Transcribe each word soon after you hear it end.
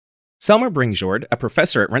Selmer Bringsjord, a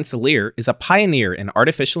professor at Rensselaer, is a pioneer in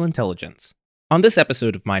artificial intelligence. On this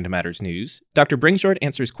episode of Mind Matters News, Dr. Bringsjord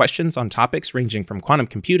answers questions on topics ranging from quantum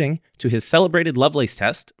computing to his celebrated Lovelace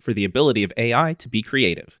test for the ability of AI to be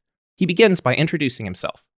creative. He begins by introducing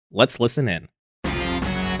himself. Let's listen in.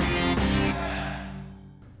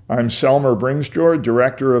 I'm Selmer Bringsjord,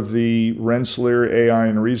 director of the Rensselaer AI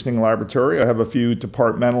and Reasoning Laboratory. I have a few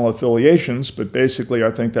departmental affiliations, but basically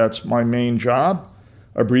I think that's my main job.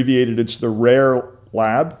 Abbreviated, it's the RARE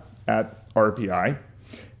lab at RPI,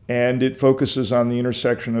 and it focuses on the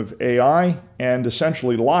intersection of AI and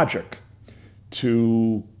essentially logic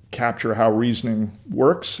to capture how reasoning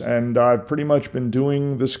works. And I've pretty much been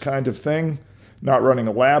doing this kind of thing, not running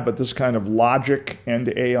a lab, but this kind of logic and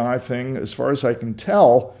AI thing, as far as I can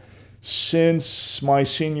tell, since my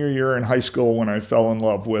senior year in high school when I fell in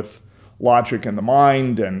love with logic and the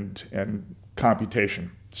mind and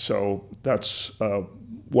computation. So that's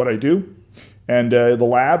what I do. And the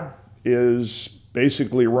lab is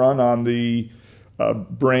basically run on the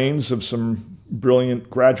brains of some brilliant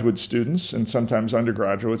graduate students and sometimes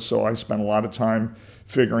undergraduates. So I spend a lot of time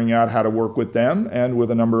figuring out how to work with them and with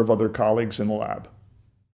a number of other colleagues in the lab.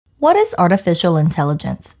 What is artificial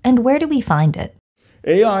intelligence and where do we find it?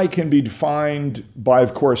 AI can be defined by,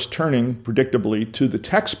 of course, turning predictably to the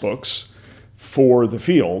textbooks for the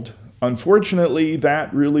field. Unfortunately,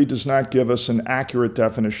 that really does not give us an accurate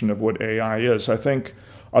definition of what AI is. I think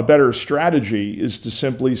a better strategy is to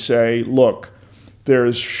simply say, look,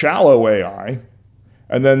 there's shallow AI,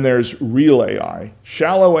 and then there's real AI.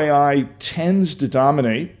 Shallow AI tends to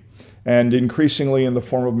dominate, and increasingly in the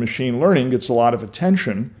form of machine learning gets a lot of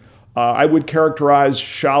attention. I would characterize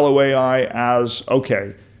shallow AI as,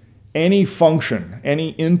 okay, any function,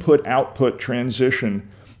 any input-output transition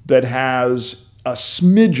that has a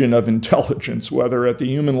smidgen of intelligence, whether at the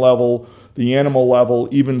human level, the animal level,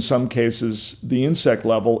 even some cases the insect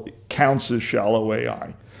level, counts as shallow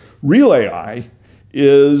AI. Real AI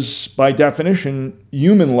is, by definition,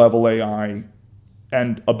 human level AI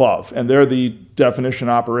and above. And there the definition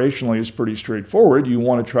operationally is pretty straightforward. You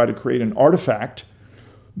want to try to create an artifact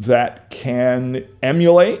that can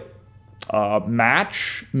emulate,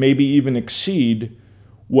 match, maybe even exceed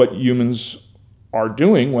what humans are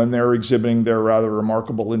doing when they're exhibiting their rather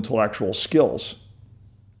remarkable intellectual skills.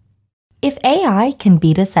 If AI can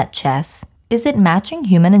beat us at chess, is it matching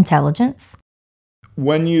human intelligence?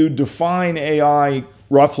 When you define AI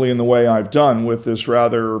roughly in the way I've done with this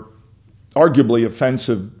rather arguably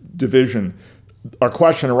offensive division, a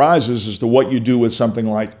question arises as to what you do with something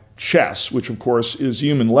like chess, which of course is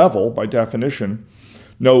human level by definition.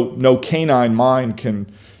 No canine mind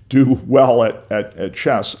can do well at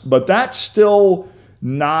chess, but that's still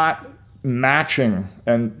not matching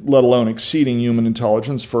and let alone exceeding human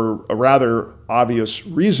intelligence for a rather obvious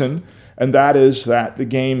reason, and that is that the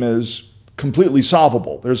game is completely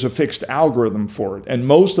solvable. There's a fixed algorithm for it, and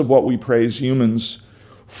most of what we praise humans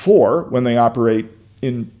for when they operate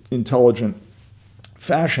in intelligent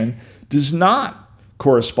fashion does not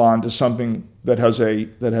correspond to something that has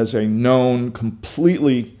a known,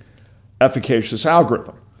 completely efficacious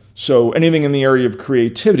algorithm. So anything in the area of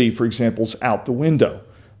creativity, for example, is out the window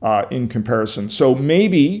in comparison. So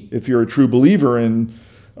maybe if you're a true believer in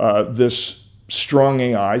this strong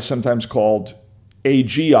AI, sometimes called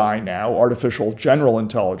AGI now, artificial general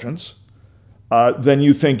intelligence, then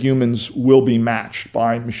you think humans will be matched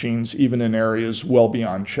by machines even in areas well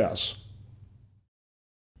beyond chess.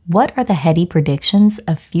 What are the heady predictions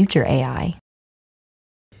of future AI?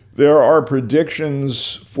 There are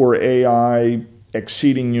predictions for AI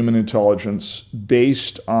exceeding human intelligence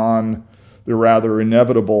based on the rather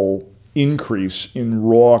inevitable increase in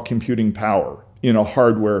raw computing power in a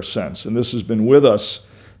hardware sense. And this has been with us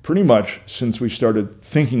pretty much since we started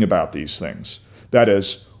thinking about these things. That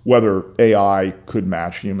is, whether AI could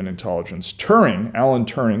match human intelligence. Alan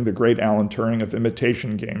Turing, the great Alan Turing of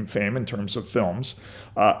Imitation Game fame in terms of films,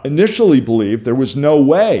 initially believed there was no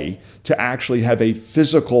way to actually have a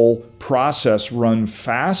physical process run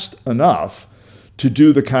fast enough to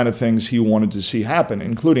do the kind of things he wanted to see happen,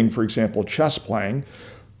 including, for example, chess playing.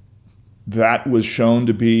 That was shown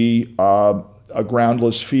to be a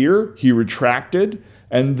groundless fear. He retracted.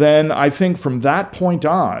 And then I think from that point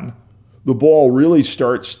on, the ball really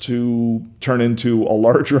starts to turn into a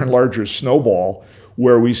larger and larger snowball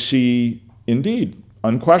where we see, indeed,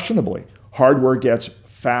 unquestionably, hardware gets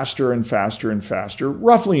faster and faster and faster,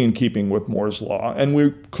 roughly in keeping with Moore's law. And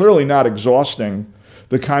we're clearly not exhausting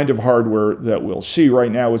the kind of hardware that we'll see.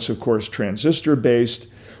 Right now, it's, of course, transistor-based.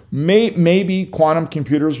 Maybe quantum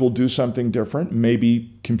computers will do something different.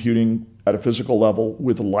 Maybe computing at a physical level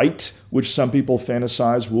with light, which some people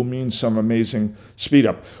fantasize will mean some amazing speed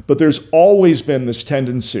up. But there's always been this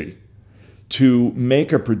tendency to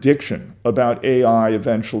make a prediction about AI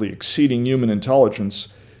eventually exceeding human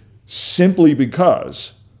intelligence simply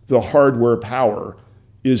because the hardware power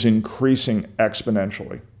is increasing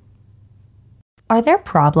exponentially. Are there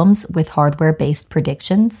problems with hardware-based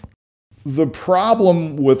predictions? The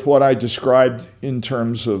problem with what I described in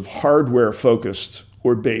terms of hardware-focused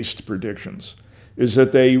or based predictions is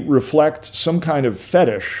that they reflect some kind of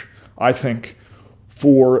fetish, I think,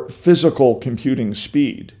 for physical computing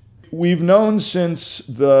speed. We've known since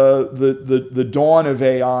the dawn of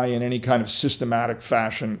AI in any kind of systematic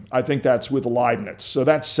fashion, I think that's with Leibniz, so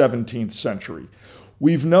that's 17th century.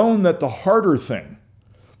 We've known that the harder thing,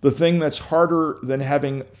 the thing that's harder than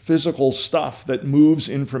having physical stuff that moves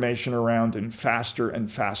information around in faster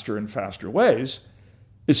and faster and faster ways,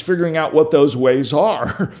 is figuring out what those ways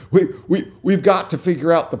are. We've got to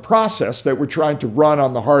figure out the process that we're trying to run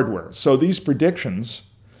on the hardware. So these predictions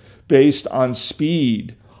based on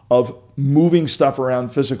speed of moving stuff around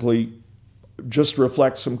physically just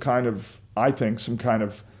reflect some kind of, I think, some kind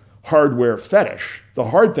of hardware fetish. The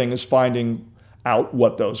hard thing is finding out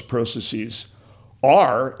what those processes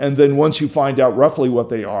are, and then once you find out roughly what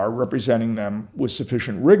they are, representing them with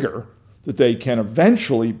sufficient rigor, that they can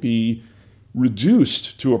eventually be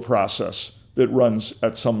reduced to a process that runs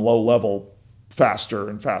at some low level faster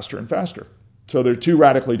and faster and faster. So they're two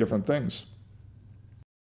radically different things.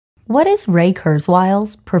 What is Ray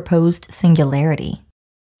Kurzweil's proposed singularity?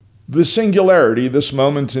 The singularity, this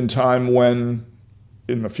moment in time when,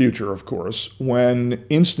 in the future of course, when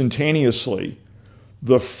instantaneously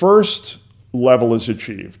the first level is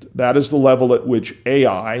achieved. That is the level at which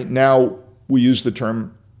AI, now we use the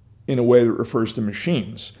term in a way that refers to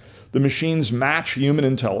machines. The machines match human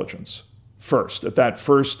intelligence first, at that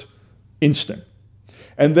first instant.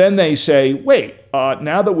 And then they say, wait,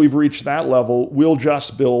 now that we've reached that level, we'll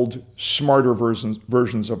just build smarter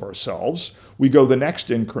versions of ourselves. We go the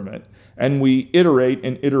next increment, and we iterate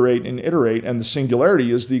and iterate and iterate, and the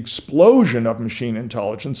singularity is the explosion of machine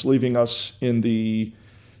intelligence, leaving us in the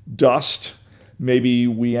dust. Maybe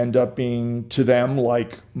we end up being to them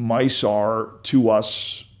like mice are to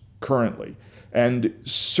us currently. And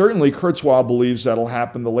certainly Kurzweil believes that'll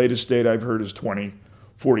happen. The latest date I've heard is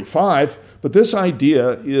 2045. But this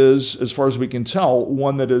idea is, as far as we can tell,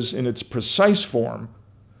 one that is in its precise form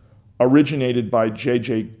originated by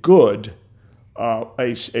J.J. Good,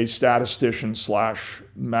 a statistician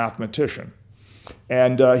 / mathematician.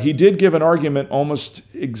 And he did give an argument almost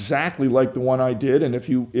exactly like the one I did. And if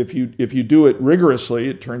you do it rigorously,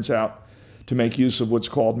 it turns out to make use of what's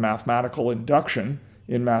called mathematical induction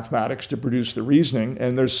in mathematics to produce the reasoning.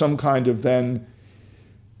 And there's some kind of then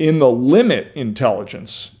in the limit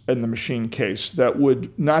intelligence in the machine case that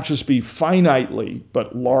would not just be finitely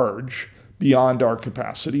but large beyond our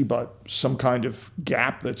capacity, but some kind of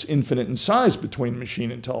gap that's infinite in size between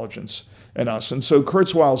machine intelligence and us. And so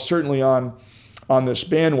Kurzweil is certainly on this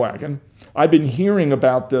bandwagon. I've been hearing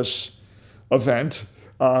about this event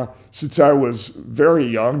since I was very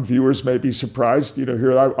young. Viewers may be surprised,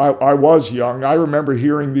 here I was young. I remember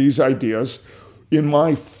hearing these ideas in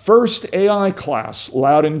my first AI class,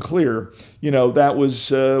 loud and clear. That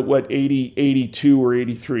was 82 or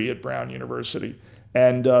 83 at Brown University.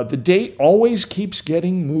 And the date always keeps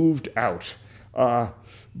getting moved out.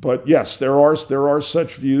 But yes, there are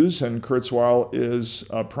such views, and Kurzweil is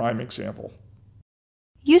a prime example.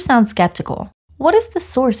 You sound skeptical. What is the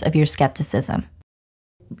source of your skepticism?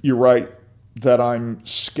 You're right that I'm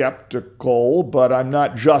skeptical, but I'm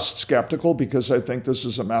not just skeptical because I think this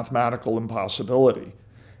is a mathematical impossibility.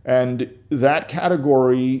 And that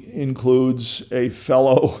category includes a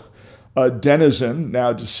fellow denizen,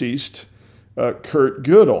 now deceased, Kurt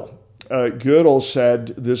Gödel. Gödel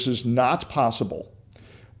said this is not possible.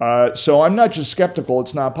 So I'm not just skeptical,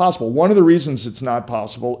 it's not possible. One of the reasons it's not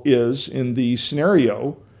possible is in the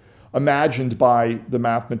scenario imagined by the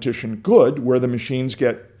mathematician Good, where the machines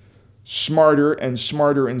get smarter and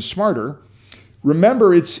smarter and smarter.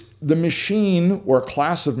 Remember, it's the machine or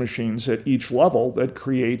class of machines at each level that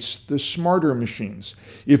creates the smarter machines.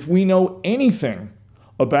 If we know anything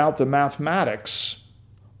about the mathematics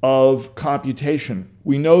of computation,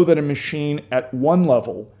 we know that a machine at one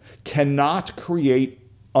level cannot create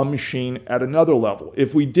a machine at another level.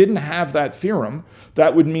 If we didn't have that theorem,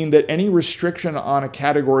 that would mean that any restriction on a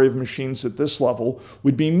category of machines at this level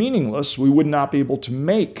would be meaningless. We would not be able to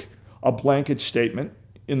make a blanket statement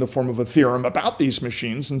in the form of a theorem about these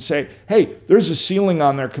machines and say, hey, there's a ceiling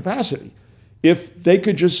on their capacity. If they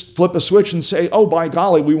could just flip a switch and say, oh, by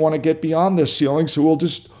golly, we want to get beyond this ceiling, so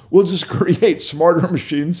we'll just create smarter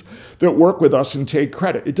machines that work with us and take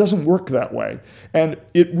credit. It doesn't work that way. And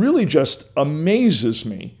it really just amazes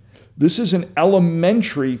me. This is an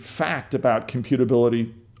elementary fact about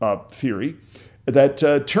computability theory that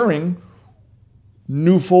Turing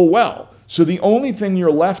knew full well. So the only thing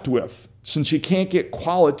you're left with, since you can't get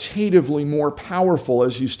qualitatively more powerful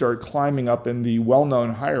as you start climbing up in the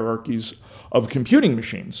well-known hierarchies of computing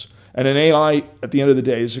machines, and an AI, at the end of the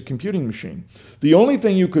day, is a computing machine. The only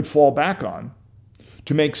thing you could fall back on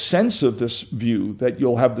to make sense of this view that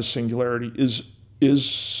you'll have the singularity is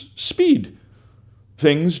speed.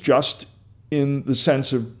 Things just in the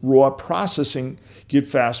sense of raw processing get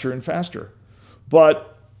faster and faster. But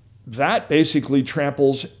that basically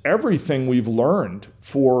tramples everything we've learned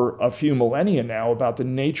for a few millennia now about the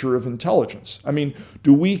nature of intelligence. I mean,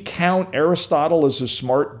 do we count Aristotle as a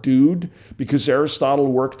smart dude because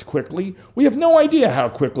Aristotle worked quickly? We have no idea how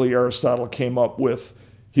quickly Aristotle came up with,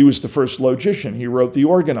 he was the first logician, he wrote the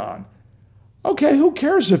Organon. Okay, who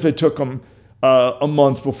cares if it took him a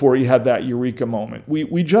month before he had that eureka moment?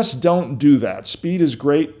 We just don't do that. Speed is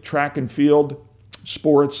great, track and field,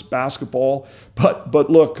 sports, basketball,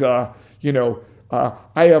 but look, I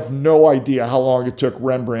have no idea how long it took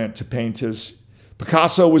Rembrandt to paint his.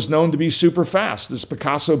 Picasso was known to be super fast. Is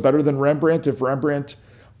Picasso better than Rembrandt if Rembrandt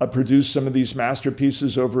produced some of these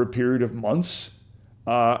masterpieces over a period of months?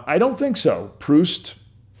 I don't think so. Proust,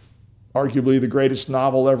 arguably the greatest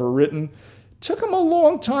novel ever written, took him a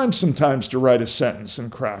long time sometimes to write a sentence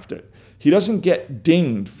and craft it. He doesn't get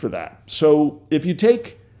dinged for that. So if you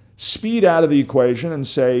take speed out of the equation and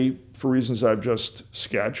say, for reasons I've just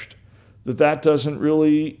sketched, that doesn't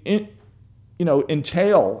really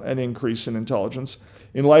entail an increase in intelligence.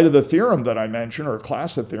 In light of the theorem that I mentioned, or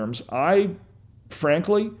class of theorems, I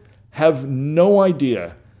frankly have no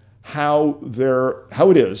idea how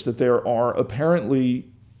it is that there are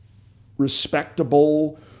apparently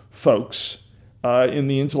respectable folks in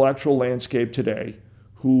the intellectual landscape today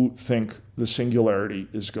who think the singularity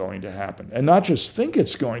is going to happen. And not just think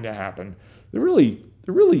it's going to happen, they're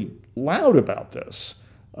really loud about this.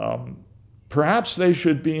 Perhaps they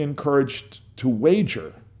should be encouraged to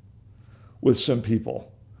wager with some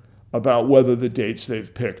people about whether the dates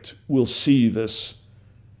they've picked will see this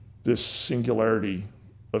singularity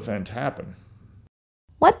event happen.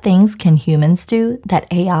 What things can humans do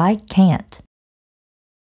that AI can't?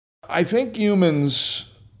 I think humans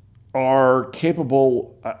are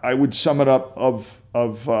capable, I would sum it up, of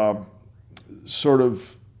sort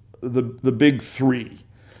of the big three.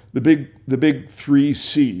 The big three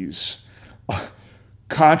C's: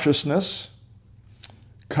 consciousness,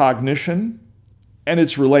 cognition, and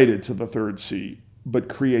it's related to the third C, but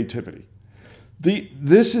creativity.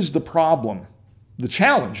 This is the problem, the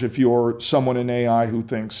challenge if you're someone in AI who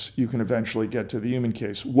thinks you can eventually get to the human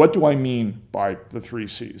case. What do I mean by the three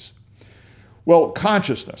C's? Well,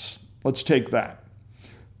 consciousness, let's take that.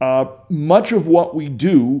 Much of what we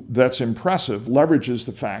do that's impressive leverages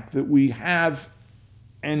the fact that we have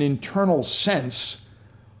an internal sense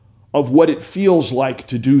of what it feels like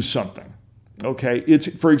to do something. Okay,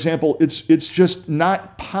 for example, it's just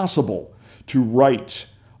not possible to write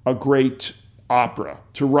a great opera,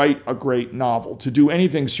 to write a great novel, to do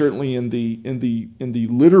anything certainly in the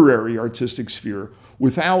literary artistic sphere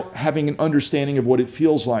without having an understanding of what it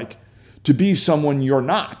feels like to be someone you're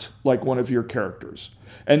not, like one of your characters.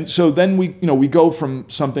 And so then we go from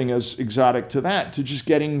something as exotic to that to just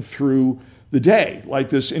getting through the day,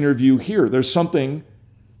 like this interview here. There's something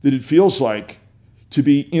that it feels like to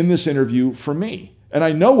be in this interview for me. And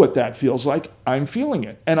I know what that feels like. I'm feeling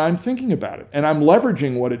it, and I'm thinking about it, and I'm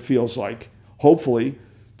leveraging what it feels like, hopefully,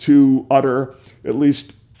 to utter at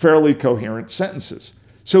least fairly coherent sentences.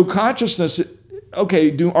 So consciousness,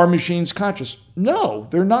 okay, do our machines conscious? No,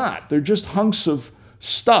 they're not. They're just hunks of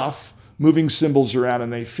stuff moving symbols around,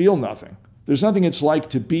 and they feel nothing. There's nothing it's like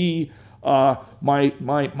to be my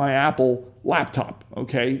Apple laptop,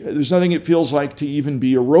 okay? There's nothing it feels like to even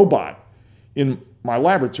be a robot in my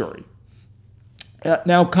laboratory.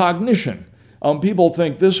 Now, cognition. People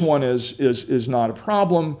think this one is not a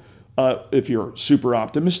problem if you're super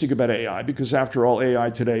optimistic about AI, because after all,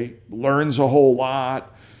 AI today learns a whole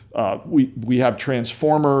lot. We have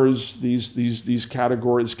transformers. These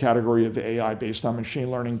category of AI based on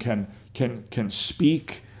machine learning can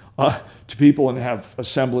speak to people and have a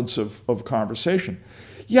semblance of conversation.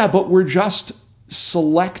 Yeah, but we're just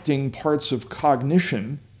selecting parts of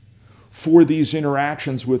cognition for these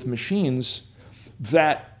interactions with machines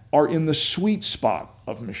that are in the sweet spot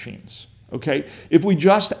of machines. Okay? If we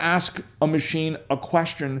just ask a machine a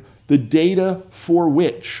question the data for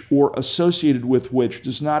which or associated with which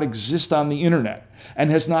does not exist on the internet and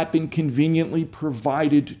has not been conveniently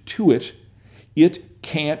provided to it, it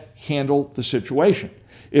can't handle the situation.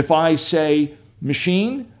 If I say,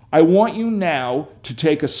 machine, I want you now to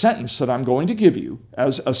take a sentence that I'm going to give you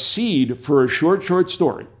as a seed for a short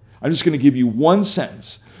story. I'm just going to give you one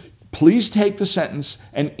sentence. Please take the sentence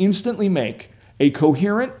and instantly make a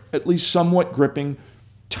coherent, at least somewhat gripping,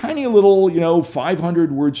 tiny little,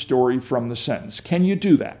 500-word story from the sentence. Can you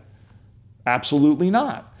do that? Absolutely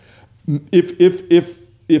not.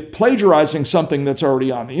 If plagiarizing something that's already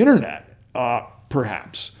on the internet,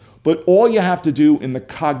 perhaps. But all you have to do in the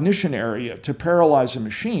cognition area to paralyze a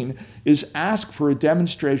machine is ask for a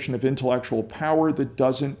demonstration of intellectual power that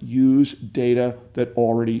doesn't use data that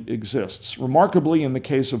already exists. Remarkably, in the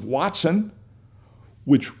case of Watson,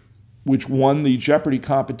 which won the Jeopardy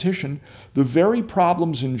competition, the very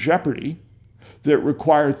problems in Jeopardy that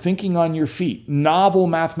require thinking on your feet, novel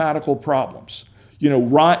mathematical problems.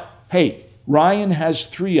 Hey, Ryan has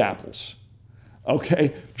 3 apples.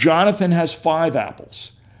 Okay, Jonathan has 5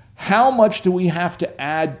 apples. How much do we have to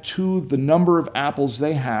add to the number of apples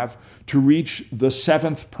they have to reach the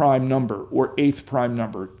 7th prime number or 8th prime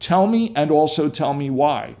number? Tell me, and also tell me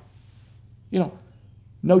why.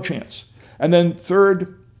 No chance. And then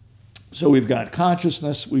third, so we've got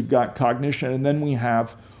consciousness, we've got cognition, and then we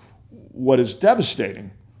have what is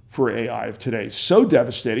devastating for AI of today. So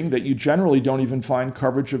devastating that you generally don't even find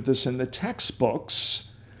coverage of this in the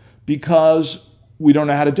textbooks because we don't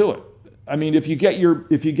know how to do it. I mean, if you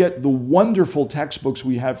get the wonderful textbooks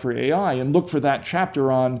we have for AI and look for that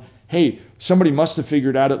chapter on, hey, somebody must have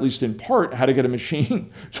figured out, at least in part, how to get a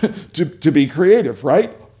machine to be creative,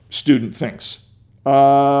 right? Student thinks.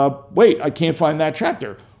 Wait, I can't find that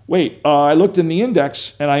chapter. Wait, I looked in the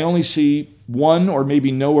index and I only see 1 or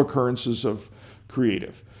maybe no occurrences of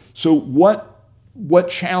creative. So what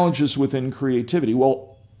challenges within creativity?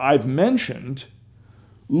 Well, I've mentioned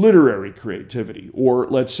literary creativity, or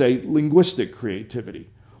let's say linguistic creativity.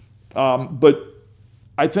 But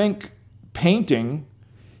I think painting,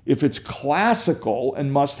 if it's classical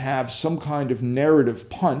and must have some kind of narrative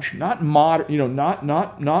punch, not modern,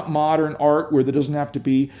 not modern art where there doesn't have to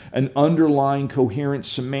be an underlying coherent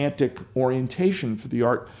semantic orientation for the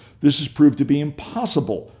art. This has proved to be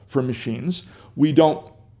impossible for machines. We don't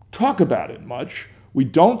talk about it much. We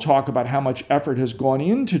don't talk about how much effort has gone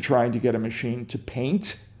into trying to get a machine to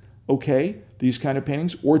paint, these kind of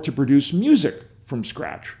paintings, or to produce music from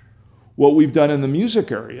scratch. What we've done in the music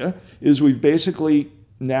area is we've basically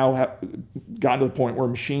now gotten to the point where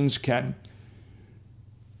machines can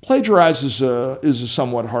plagiarize is a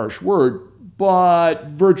somewhat harsh word, but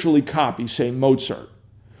virtually copy, say, Mozart.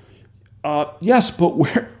 Yes, but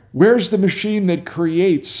where's the machine that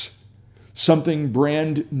creates something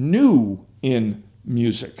brand new in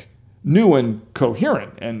music, new and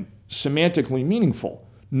coherent and semantically meaningful?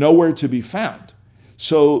 Nowhere to be found.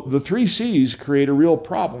 So the 3 C's create a real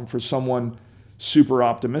problem for someone super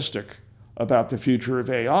optimistic about the future of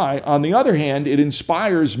AI. On the other hand, it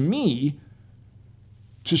inspires me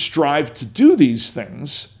to strive to do these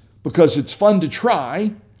things because it's fun to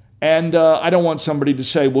try, and I don't want somebody to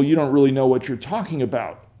say, well, you don't really know what you're talking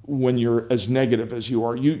about when you're as negative as you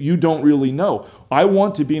are. You don't really know. I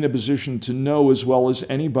want to be in a position to know as well as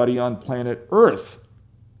anybody on planet Earth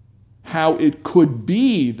how it could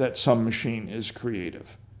be that some machine is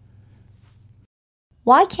creative.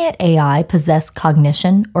 Why can't AI possess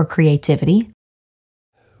cognition or creativity?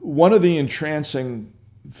 One of the entrancing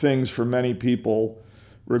things for many people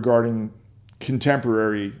regarding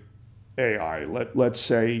contemporary AI, let's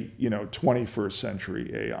say, 21st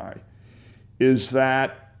century AI, is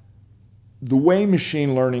that the way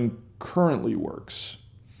machine learning currently works,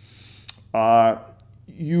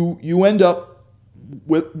 you end up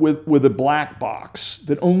with a black box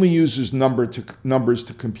that only uses numbers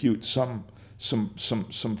to compute some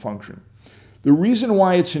function. The reason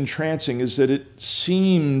why it's entrancing is that it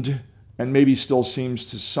seemed, and maybe still seems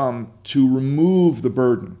to some, to remove the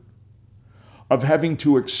burden of having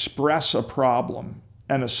to express a problem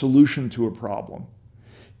and a solution to a problem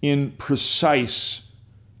in precise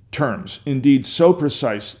terms. Indeed, so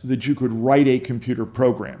precise that you could write a computer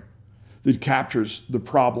program that captures the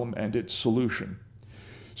problem and its solution.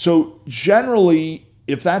 So generally,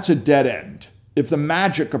 if that's a dead end, if the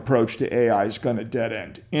magic approach to AI is going to dead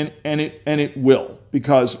end, and it will,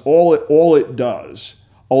 because all it does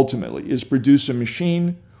ultimately is produce a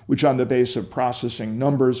machine which, on the base of processing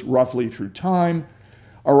numbers roughly through time,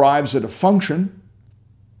 arrives at a function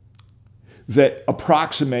that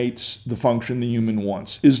approximates the function the human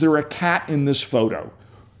wants. Is there a cat in this photo?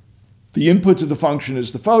 The input to the function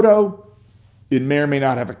is the photo. It may or may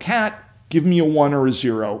not have a cat. Give me a 1 or a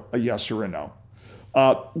 0, a yes or a no.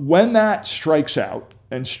 When that strikes out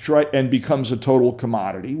and becomes a total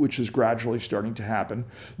commodity, which is gradually starting to happen,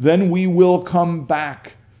 then we will come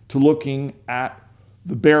back to looking at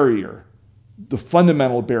the barrier, the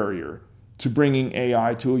fundamental barrier to bringing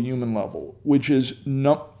AI to a human level, which is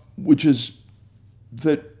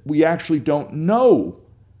that we actually don't know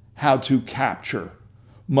how to capture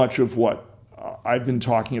much of what I've been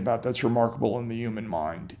talking about that's remarkable in the human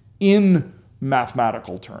mind in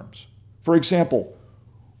mathematical terms. For example,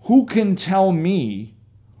 who can tell me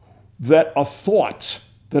that a thought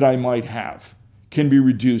that I might have can be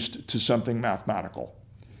reduced to something mathematical?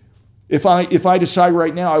 If I decide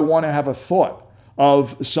right now I want to have a thought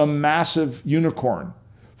of some massive unicorn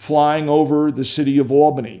flying over the city of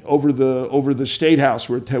Albany, over the State House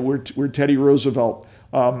where Teddy Roosevelt,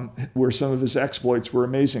 where some of his exploits were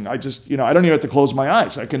amazing. I don't even have to close my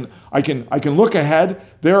eyes. I can look ahead.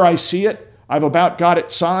 There I see it. I've about got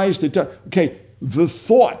it sized. Okay, the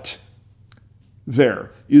thought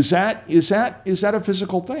there, is that a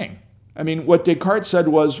physical thing? I mean, what Descartes said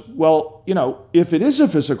was, well, if it is a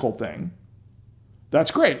physical thing,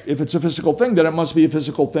 that's great. If it's a physical thing, then it must be a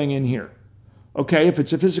physical thing in here. Okay, if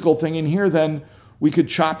it's a physical thing in here, then we could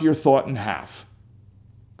chop your thought in half,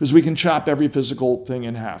 because we can chop every physical thing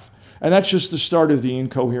in half. And that's just the start of the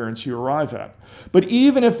incoherence you arrive at. But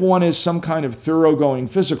even if one is some kind of thoroughgoing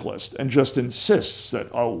physicalist and just insists that,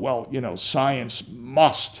 science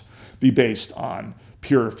must be based on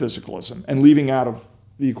pure physicalism, and leaving out of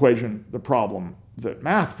the equation the problem that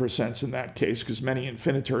math presents in that case, because many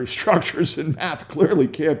infinitary structures in math clearly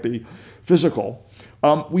can't be physical,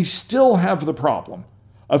 we still have the problem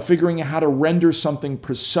of figuring out how to render something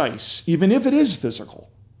precise, even if it is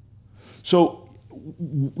physical. So,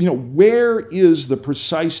 where is the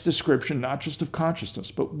precise description, not just of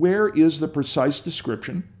consciousness, but where is the precise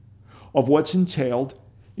description of what's entailed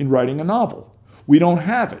in writing a novel? We don't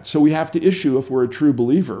have it. So we have to issue, if we're a true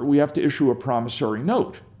believer, we have to issue a promissory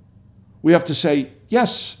note. We have to say,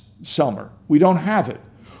 yes, Selmer, we don't have it,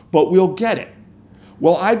 but we'll get it.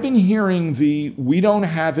 Well, I've been hearing the we don't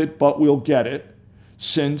have it, but we'll get it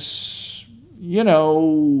since,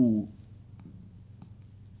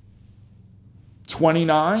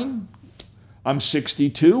 29. I'm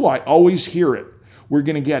 62. I always hear it. We're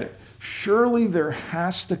going to get it. Surely there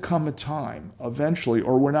has to come a time eventually,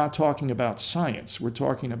 or we're not talking about science, we're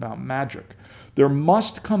talking about magic. There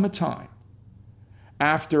must come a time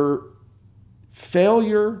after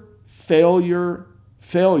failure,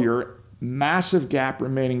 massive gap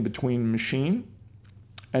remaining between machine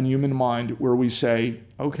and human mind, where we say,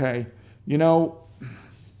 okay,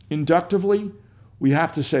 inductively, we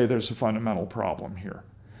have to say there's a fundamental problem here.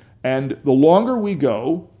 And the longer we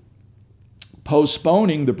go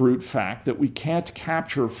postponing the brute fact that we can't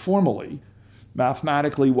capture formally,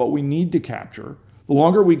 mathematically, what we need to capture, the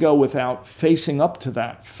longer we go without facing up to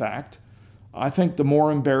that fact, I think the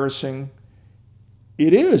more embarrassing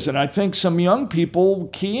it is. And I think some young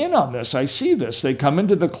people key in on this. I see this. They come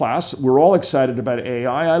into the class. We're all excited about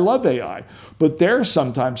AI. I love AI. But they're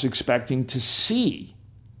sometimes expecting to see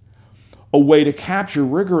a way to capture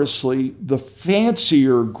rigorously the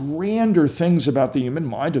fancier, grander things about the human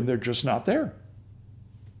mind, and they're just not there.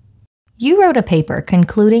 You wrote a paper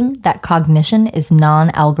concluding that cognition is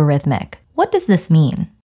non-algorithmic. What does this mean?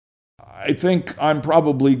 I think I'm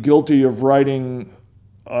probably guilty of writing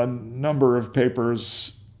a number of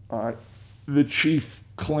papers. The chief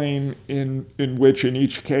claim in which, in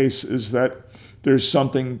each case, is that there's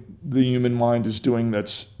something the human mind is doing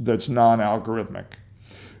that's non-algorithmic.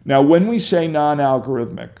 Now, when we say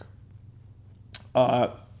non-algorithmic,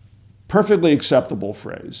 perfectly acceptable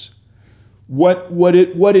phrase. What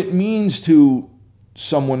it means to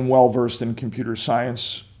someone well-versed in computer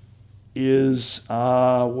science is,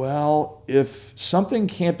 if something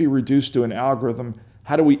can't be reduced to an algorithm,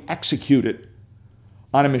 how do we execute it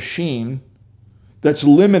on a machine that's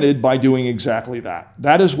limited by doing exactly that?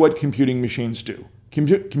 That is what computing machines do.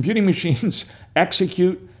 Computing machines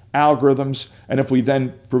execute algorithms, and if we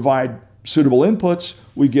then provide suitable inputs,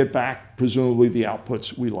 we get back, presumably, the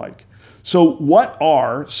outputs we like. So what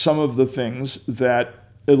are some of the things that,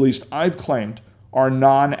 at least I've claimed, are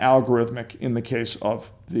non-algorithmic in the case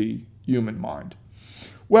of the human mind?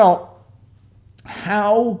 Well,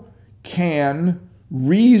 how can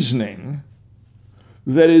reasoning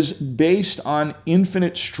that is based on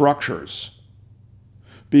infinite structures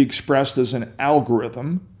be expressed as an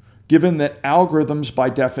algorithm, given that algorithms, by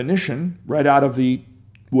definition, right out of the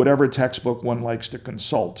whatever textbook one likes to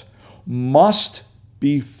consult, must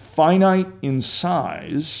be finite in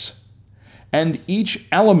size and each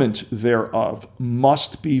element thereof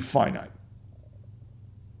must be finite.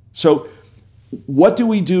 So what do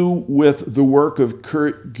we do with the work of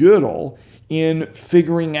Kurt Gödel in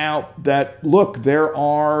figuring out that, look, there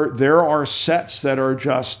are sets that are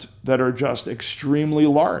just extremely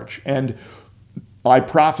large, and I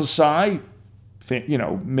prophesy,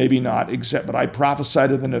 maybe not exact, but I prophesy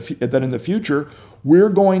that in the future we're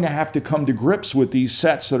going to have to come to grips with these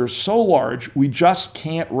sets that are so large we just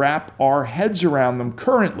can't wrap our heads around them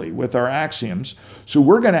currently with our axioms. So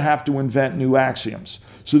we're going to have to invent new axioms.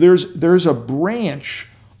 So there's a branch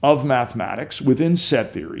of mathematics within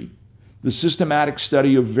set theory, the systematic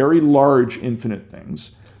study of very large infinite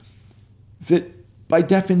things, that by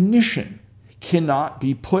definition cannot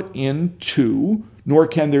be put into, nor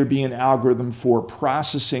can there be an algorithm for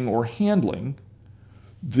processing or handling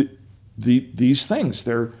these things.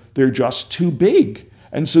 They're just too big.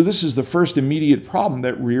 And so this is the first immediate problem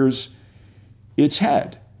that rears its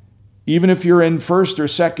head. Even if you're in first or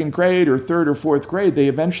second grade or third or fourth grade, they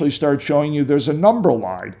eventually start showing you there's a number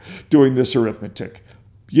line doing this arithmetic.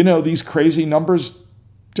 These crazy numbers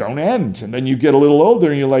don't end. And then you get a little older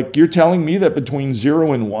and you're like, you're telling me that between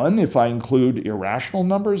 0 and 1, if I include irrational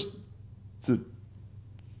numbers,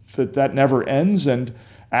 that never ends? And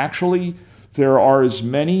actually, there are as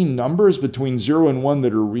many numbers between 0 and 1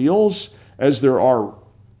 that are reals as there are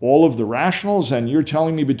all of the rationals, and you're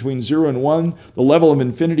telling me between 0 and 1, the level of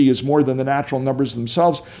infinity is more than the natural numbers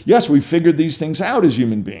themselves. Yes, we figured these things out as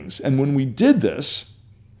human beings. And when we did this,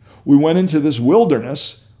 we went into this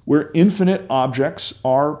wilderness where infinite objects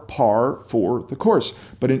are par for the course.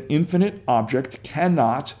 But an infinite object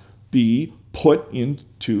cannot be put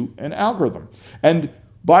into an algorithm. And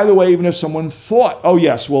by the way, even if someone thought, oh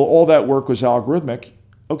yes, well, all that work was algorithmic,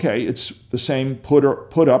 okay, it's the same put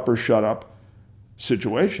up or shut up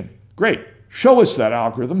situation. Great. Show us that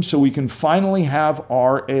algorithm so we can finally have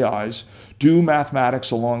our AIs do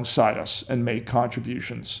mathematics alongside us and make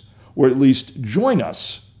contributions, or at least join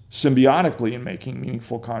us symbiotically in making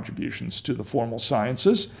meaningful contributions to the formal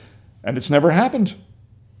sciences. And it's never happened.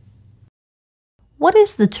 What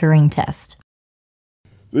is the Turing test?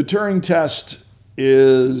 The Turing test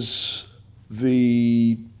is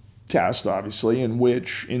the test, obviously, in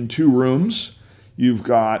which in two rooms you've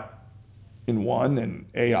got in one an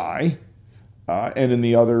AI, and in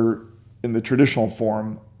the other, in the traditional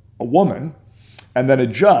form, a woman, and then a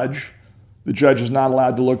judge. The judge is not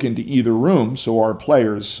allowed to look into either room, so our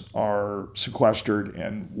players are sequestered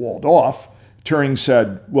and walled off. Turing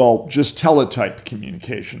said, well, just teletype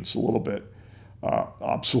communication's a little bit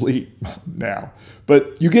obsolete now.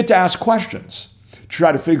 But you get to ask questions to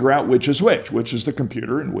try to figure out which is the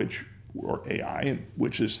computer and or AI, and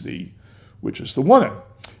which is the woman.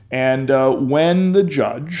 And when the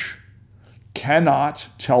judge cannot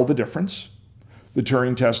tell the difference, the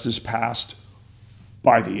Turing test is passed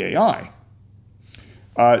by the AI.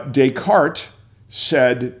 Descartes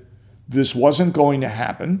said this wasn't going to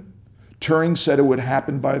happen. Turing said it would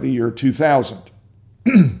happen by the year 2000.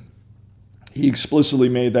 He explicitly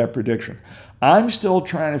made that prediction. I'm still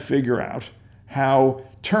trying to figure out how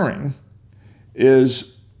Turing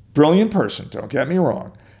is a brilliant person, don't get me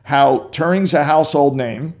wrong, how Turing's a household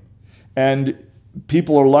name, and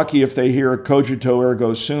people are lucky if they hear cogito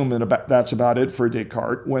ergo sum, and that's about it for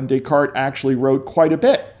Descartes, when Descartes actually wrote quite a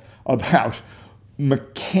bit about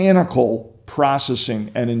mechanical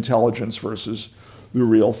processing and intelligence versus the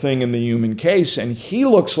real thing in the human case. And he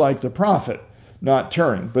looks like the prophet, not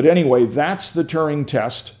Turing. But anyway, that's the Turing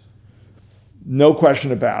test. No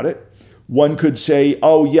question about it. One could say,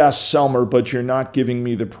 oh yes, Selmer, but you're not giving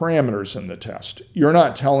me the parameters in the test. You're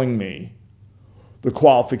not telling me the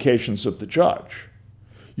qualifications of the judge.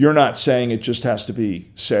 You're not saying it just has to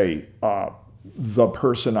be, say, the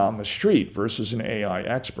person on the street versus an AI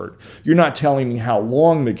expert. You're not telling me how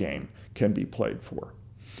long the game can be played for.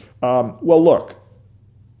 Well, look,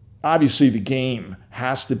 obviously the game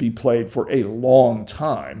has to be played for a long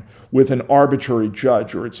time with an arbitrary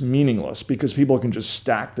judge, or it's meaningless because people can just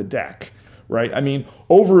stack the deck, right? I mean,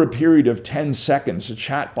 over a period of 10 seconds, a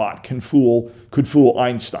chatbot could fool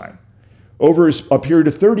Einstein. Over a period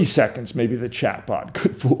of 30 seconds, maybe the chatbot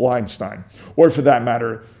could fool Einstein. Or for that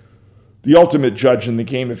matter, the ultimate judge in the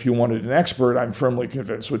game, if you wanted an expert, I'm firmly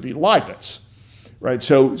convinced would be Leibniz, right?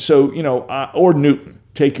 So or Newton,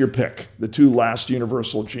 take your pick, the two last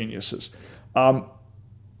universal geniuses.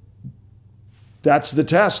 That's the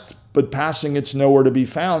test, but passing it's nowhere to be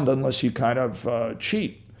found unless you kind of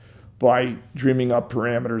cheat by dreaming up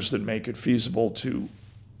parameters that make it feasible to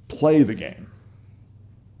play the game.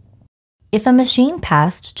 If a machine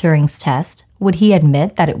passed Turing's test, would he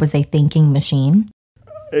admit that it was a thinking machine?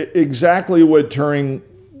 exactly what Turing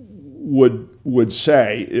would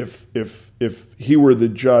say if he were the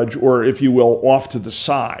judge, or if you will, off to the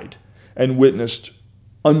side and witnessed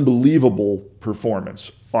unbelievable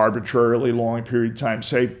performance, arbitrarily long period of time.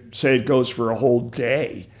 Say it goes for a whole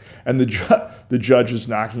day, and the judge is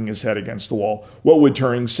knocking his head against the wall. What would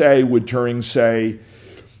Turing say? Would Turing say,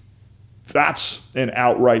 that's an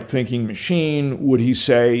outright thinking machine? Would he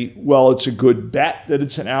say, well, it's a good bet that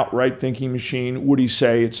it's an outright thinking machine? Would he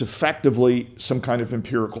say it's effectively some kind of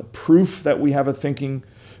empirical proof that we have a thinking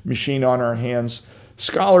machine on our hands?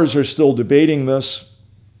 Scholars are still debating this.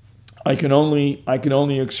 I can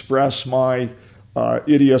only express my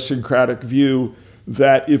idiosyncratic view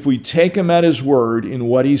that if we take him at his word in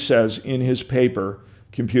what he says in his paper,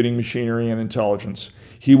 Computing Machinery and Intelligence,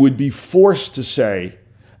 he would be forced to say,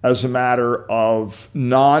 as a matter of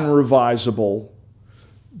non-revisable,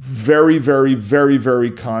 very, very, very, very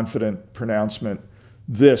confident pronouncement,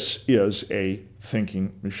 this is a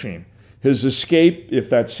thinking machine. His escape, if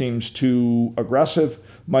that seems too aggressive,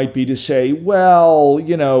 might be to say, well,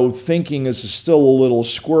 thinking is still a little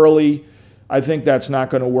squirrely. I think that's not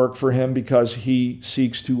going to work for him because he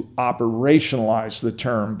seeks to operationalize the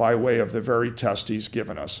term by way of the very test he's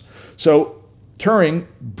given us. So Turing,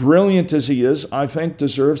 brilliant as he is, I think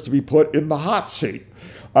deserves to be put in the hot seat,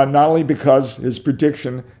 not only because his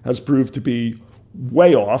prediction has proved to be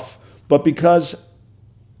way off, but because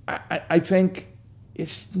I think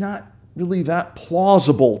it's not really that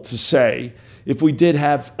plausible to say, if we did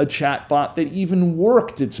have a chatbot that even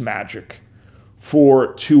worked its magic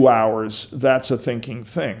for 2 hours, that's a thinking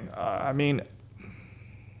thing.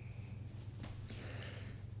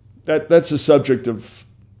 That's a subject of,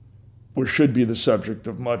 or should be the subject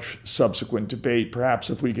of, much subsequent debate, perhaps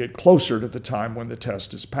if we get closer to the time when the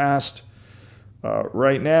test is passed.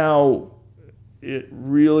 Right now, it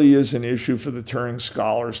really is an issue for the Turing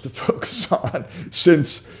scholars to focus on,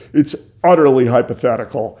 since it's utterly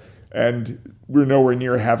hypothetical, and we're nowhere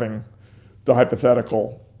near having the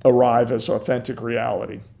hypothetical arrive as authentic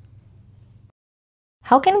reality.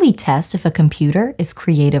 How can we test if a computer is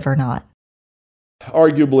creative or not?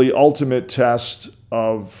 Arguably, ultimate test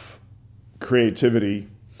of creativity,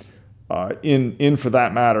 in for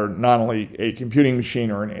that matter, not only a computing machine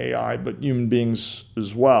or an AI, but human beings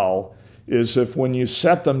as well, is if when you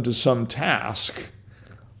set them to some task,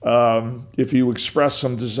 if you express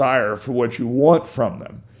some desire for what you want from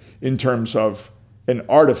them in terms of an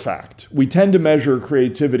artifact. We tend to measure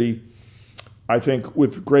creativity, I think,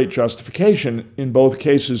 with great justification in both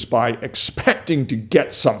cases by expecting to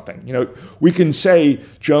get something. We can say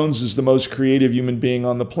Jones is the most creative human being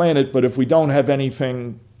on the planet, but if we don't have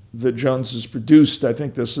anything that Jones has produced, I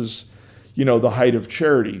think this is, the height of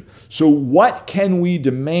charity. So what can we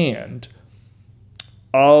demand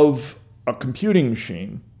of a computing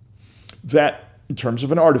machine that, in terms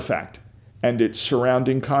of an artifact and its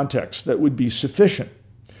surrounding context, that would be sufficient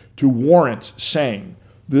to warrant saying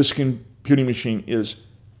this computing machine is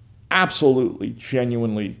absolutely,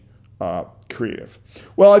 genuinely creative?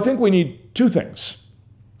 Well, I think we need two things.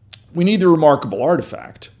 We need the remarkable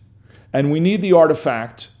artifact, and we need the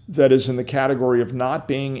artifact that is in the category of not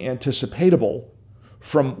being anticipatable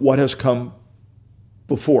from what has come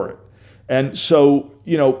before it. And so,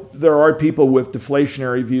 there are people with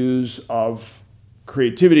deflationary views of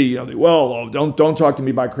creativity. Don't talk to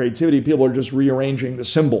me about creativity. People are just rearranging the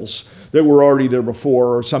symbols that were already there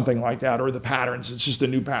before, or something like that, or the patterns. It's just a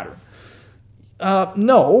new pattern.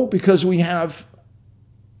 No, because we have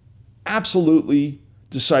absolutely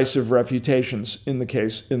decisive refutations in the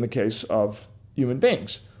case of human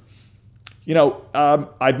beings.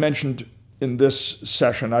 I've mentioned in this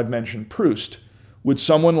session, I've mentioned Proust. Would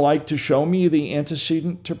someone like to show me the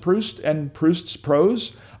antecedent to Proust and Proust's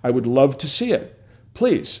prose? I would love to see it.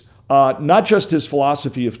 Please. Not just his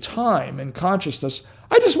philosophy of time and consciousness.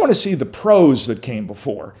 I just want to see the prose that came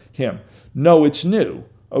before him. No, it's new.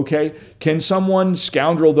 Okay? Can someone,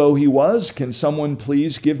 scoundrel though he was, can someone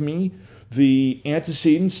please give me the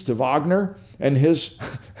antecedents to Wagner and his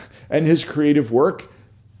creative work?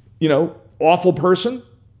 Awful person.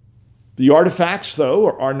 The artifacts,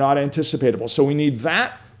 though, are not anticipatable. So we need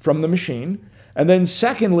that from the machine. And then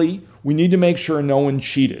secondly, we need to make sure no one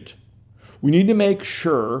cheated. We need to make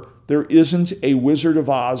sure there isn't a Wizard of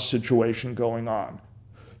Oz situation going on,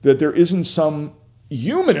 that there isn't some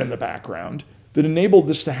human in the background that enabled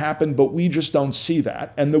this to happen, but we just don't see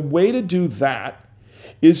that. And the way to do that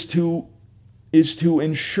is to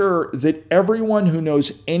ensure that everyone who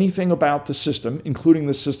knows anything about the system, including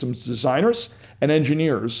the system's designers and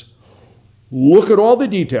engineers, look at all the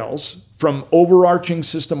details from overarching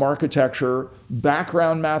system architecture,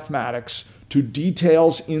 background mathematics, to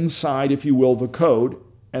details inside, if you will, the code,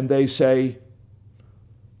 and they say,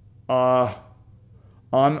 on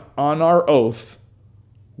our oath,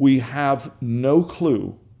 we have no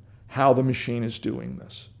clue how the machine is doing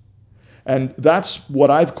this. And that's what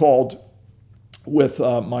I've called, with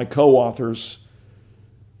my co-authors,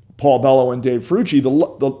 Paul Bellow and Dave Ferrucci,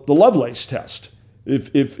 the Lovelace test.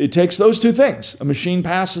 If it takes those two things, a machine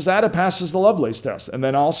passes that, it passes the Lovelace test. And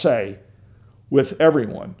then I'll say with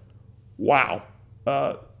everyone, wow,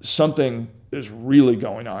 something is really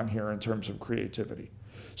going on here in terms of creativity.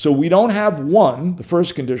 So we don't have one, the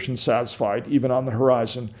first condition, satisfied, even on the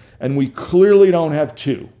horizon, and we clearly don't have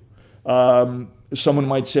two. Someone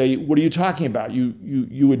might say, what are you talking about?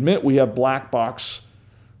 You admit we have black box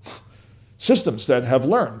systems that have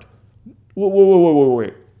learned.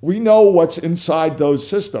 Wait. We know what's inside those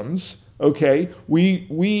systems, okay?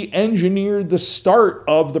 We engineered the start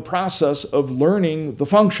of the process of learning the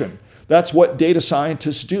function. That's what data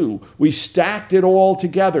scientists do. We stacked it all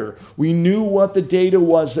together. We knew what the data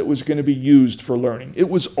was that was going to be used for learning. It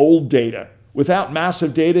was old data. Without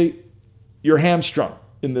massive data, you're hamstrung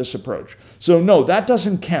in this approach. So no, that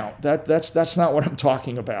doesn't count. That's not what I'm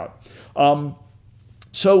talking about.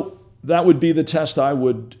 So that would be the test I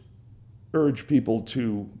would urge people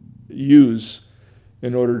to use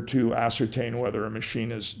in order to ascertain whether a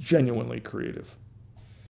machine is genuinely creative.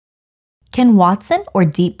 Can Watson or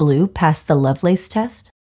Deep Blue pass the Lovelace test?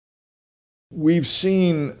 We've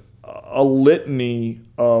seen a litany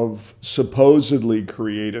of supposedly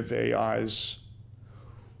creative AIs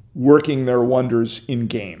working their wonders in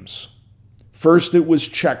games. First it was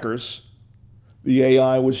checkers, the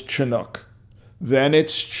AI was Chinook. Then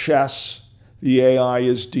it's chess, the AI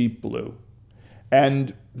is Deep Blue.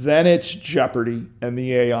 And then it's Jeopardy, and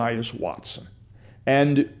the AI is Watson.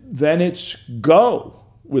 And then it's Go,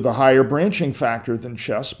 with a higher branching factor than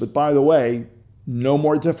chess, but by the way, no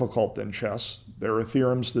more difficult than chess. There are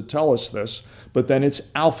theorems that tell us this, but then it's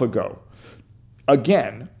AlphaGo.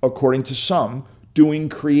 Again, according to some, doing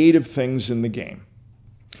creative things in the game.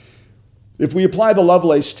 If we apply the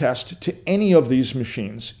Lovelace test to any of these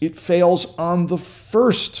machines, it fails on the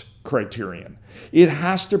first criterion. It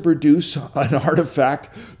has to produce an artifact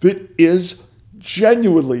that is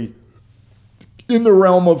genuinely in the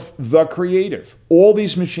realm of the creative. All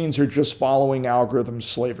these machines are just following algorithms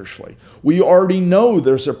slavishly. We already know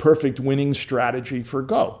there's a perfect winning strategy for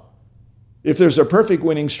Go. If there's a perfect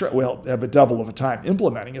winning strategy, we'll have a devil of a time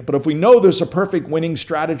implementing it, but if we know there's a perfect winning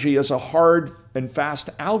strategy as a hard and fast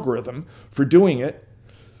algorithm for doing it,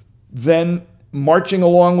 then marching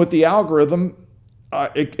along with the algorithm,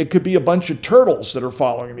 it could be a bunch of turtles that are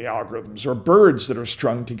following the algorithms or birds that are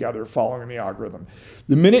strung together following the algorithm.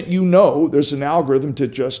 The minute you know there's an algorithm to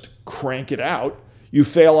just crank it out, you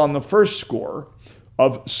fail on the first score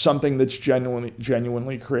of something that's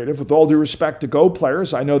genuinely creative. With all due respect to Go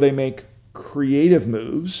players, I know they make creative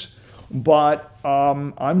moves, but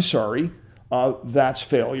I'm sorry, that's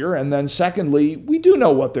failure. And then secondly, we do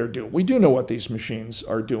know what they're doing. We do know what these machines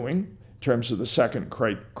are doing. In terms of the second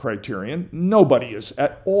criterion, nobody is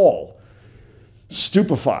at all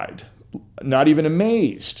stupefied, not even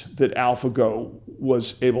amazed that AlphaGo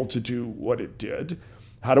was able to do what it did.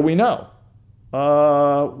 How do we know?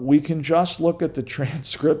 We can just look at the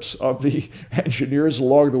transcripts of the engineers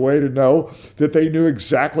along the way to know that they knew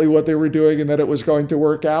exactly what they were doing and that it was going to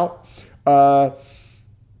work out. Same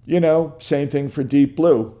thing for Deep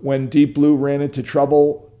Blue. When Deep Blue ran into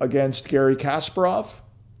trouble against Garry Kasparov,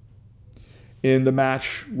 in the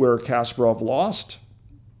match where Kasparov lost,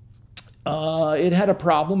 it had a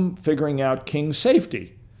problem figuring out king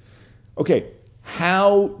safety. Okay,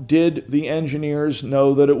 how did the engineers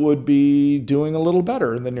know that it would be doing a little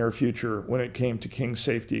better in the near future when it came to king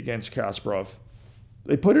safety against Kasparov?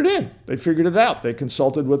 They put it in. They figured it out. They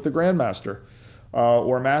consulted with the grandmaster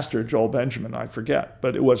or master, Joel Benjamin, I forget,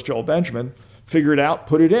 but it was Joel Benjamin. Figured it out,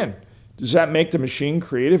 put it in. Does that make the machine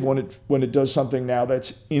creative when it does something now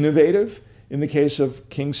that's innovative? In the case of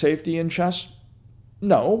king safety in chess,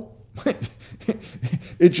 no.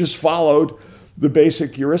 It just followed the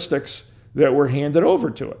basic heuristics that were handed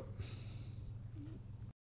over to it.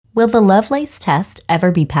 Will the Lovelace test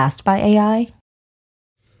ever be passed by AI?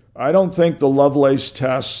 I don't think the Lovelace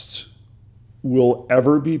test will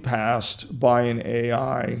ever be passed by an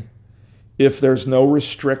AI if there's no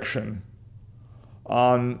restriction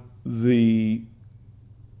on the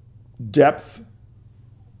depth,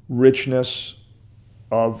 richness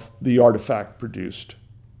of the artifact produced.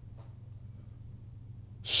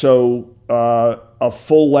 So a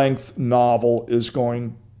full-length novel is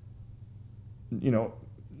going,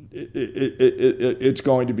 it's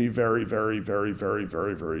going to be very, very, very, very,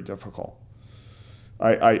 very, very difficult.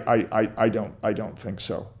 I don't think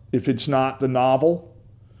so. If it's not the novel,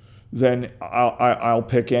 then I'll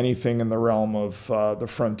pick anything in the realm of the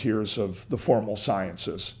frontiers of the formal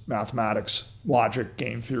sciences, mathematics, logic,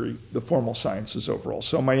 game theory, the formal sciences overall.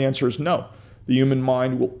 So my answer is no. The human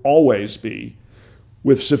mind will always be,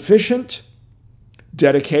 with sufficient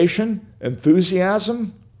dedication,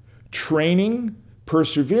 enthusiasm, training,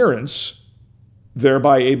 perseverance,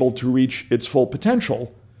 thereby able to reach its full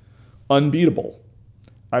potential, unbeatable.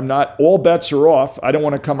 I'm not, all bets are off. I don't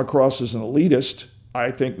want to come across as an elitist.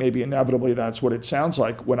 I think maybe inevitably that's what it sounds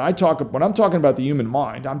like. When I'm talking about the human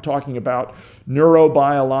mind, I'm talking about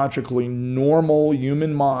neurobiologically normal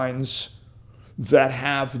human minds that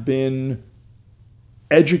have been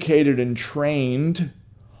educated and trained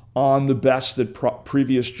on the best that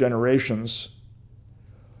previous generations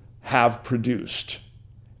have produced.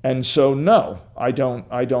 And so, no, I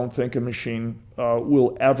don't think a machine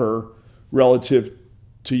will ever, relative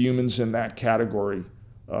to humans in that category,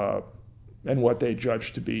 and what they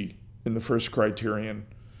judge to be in the first criterion,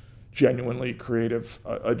 genuinely creative,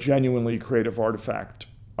 a genuinely creative artifact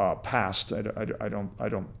past. I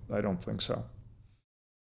don't think so.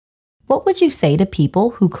 What would you say to people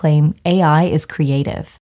who claim AI is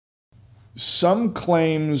creative? Some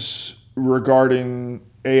claims regarding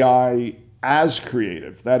AI as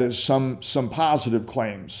creative, that is, some positive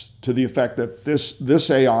claims to the effect that this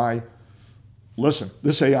AI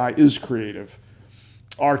is creative,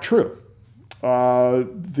 are true.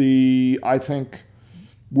 I think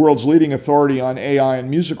world's leading authority on AI and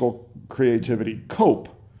musical creativity, Cope,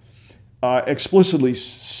 explicitly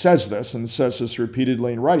says this, and says this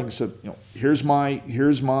repeatedly in writing. He said, here's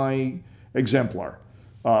my exemplar.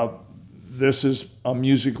 This is a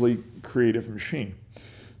musically creative machine.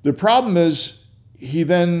 The problem is, he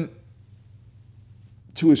then,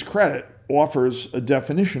 to his credit, offers a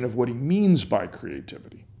definition of what he means by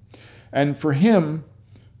creativity. And for him,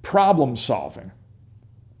 problem solving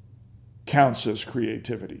counts as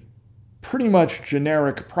creativity. Pretty much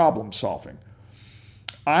generic problem solving.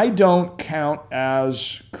 I don't count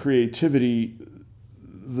as creativity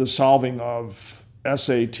the solving of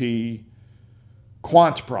SAT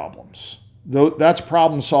quant problems. Though that's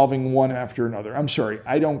problem solving one after another. I'm sorry,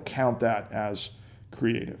 I don't count that as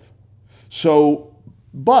creative. So,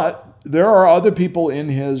 but there are other people in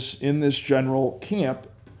this general camp.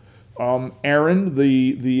 Aaron,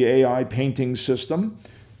 the AI painting system,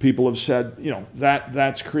 people have said,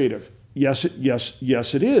 that's creative. Yes,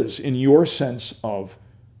 it is in your sense of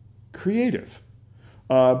creative.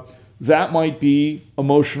 That might be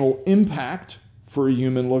emotional impact for a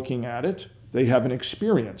human looking at it. They have an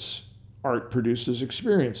experience. Art produces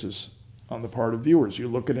experiences on the part of viewers. You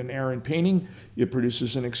look at an Aaron painting, it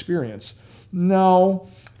produces an experience. No,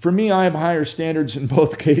 for me, I have higher standards in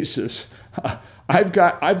both cases. I've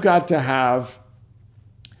got to have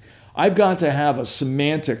a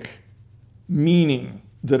semantic meaning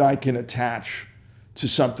that I can attach to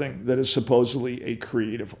something that is supposedly a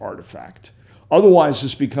creative artifact. Otherwise,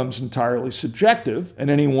 this becomes entirely subjective, and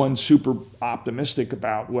anyone super optimistic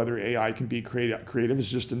about whether AI can be creative is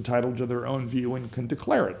just entitled to their own view and can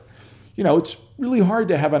declare it. It's really hard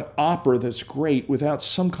to have an opera that's great without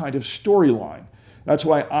some kind of storyline. That's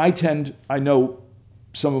why I know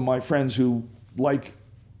some of my friends who like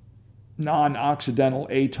non-Occidental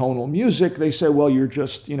atonal music. They say, well, you're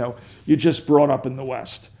just brought up in the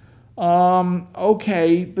West.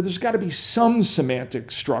 Okay, but there's got to be some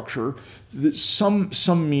semantic structure,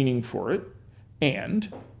 some meaning for it,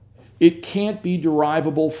 and it can't be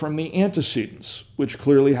derivable from the antecedents, which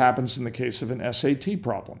clearly happens in the case of an SAT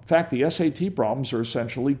problem. In fact, the SAT problems are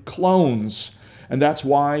essentially clones, and that's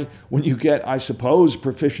why when you get, I suppose,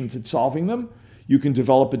 proficient at solving them, you can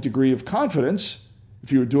develop a degree of confidence,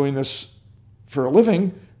 if you were doing this for a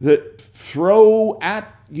living, that throw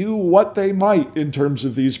at you what they might in terms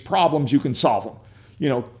of these problems, you can solve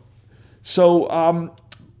them. So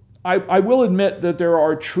I will admit that there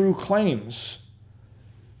are true claims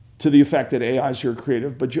to the effect that AIs are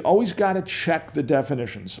creative, but you always got to check the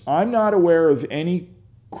definitions. I'm not aware of any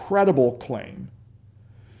credible claim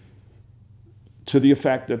to the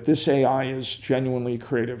effect that this AI is genuinely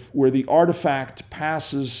creative, where the artifact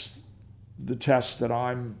passes the test that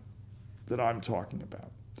I'm talking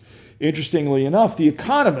about. Interestingly enough, the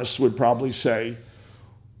economists would probably say,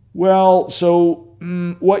 well, so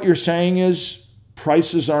what you're saying is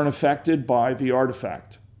prices aren't affected by the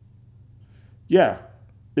artifact. Yeah,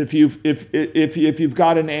 if you've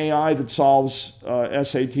got an AI that solves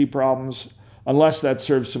SAT problems, unless that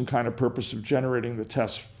serves some kind of purpose of generating the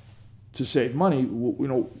test to save money,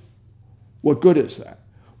 what good is that?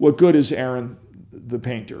 What good is Aaron the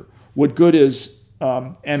painter? What good is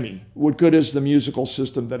Emmy? What good is the musical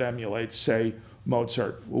system that emulates, say,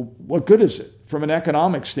 Mozart? Well, what good is it? From an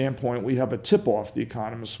economic standpoint, we have a tip-off, the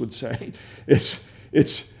economists would say. It's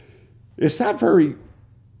not very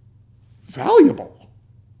valuable.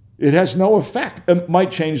 It has no effect. It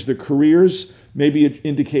might change the careers. Maybe it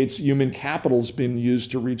indicates human capital's been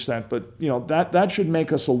used to reach that, but that should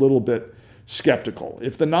make us a little bit skeptical.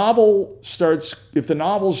 If the novels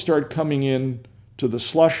start coming in to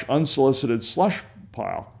the unsolicited slush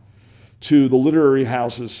pile, to the literary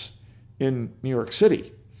houses in New York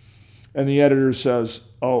City, and the editor says,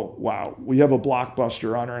 "Oh wow, we have a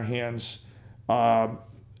blockbuster on our hands, and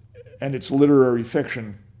it's literary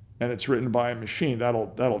fiction, and it's written by a machine,"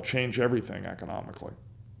 that'll change everything economically.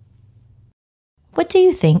 What do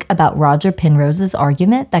you think about Roger Penrose's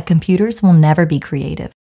argument that computers will never be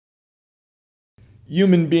creative?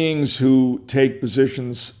 Human beings who take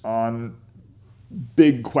positions on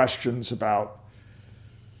big questions about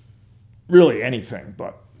really anything,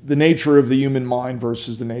 but the nature of the human mind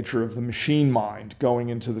versus the nature of the machine mind going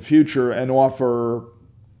into the future, and offer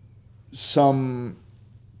some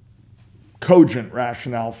cogent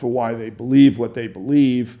rationale for why they believe what they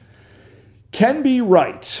believe, can be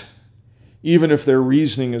right, even if their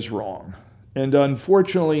reasoning is wrong. And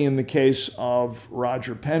unfortunately, in the case of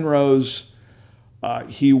Roger Penrose,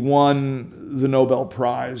 he won the Nobel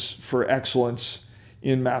Prize for excellence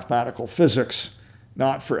in mathematical physics,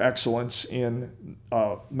 not for excellence in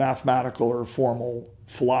mathematical or formal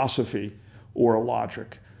philosophy or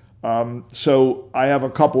logic. So I have a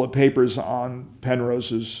couple of papers on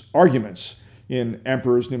Penrose's arguments in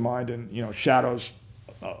Emperor's New Mind and Shadows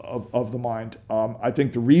of the Mind. I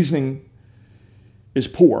think the reasoning is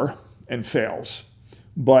poor and fails,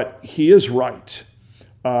 but he is right.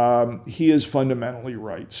 He is fundamentally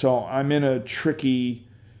right. So I'm in a tricky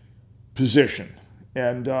position.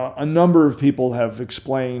 And a number of people have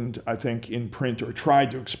explained, I think, in print or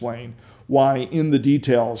tried to explain why in the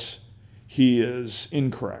details he is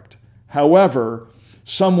incorrect. However,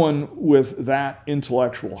 someone with that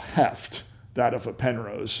intellectual heft, that of a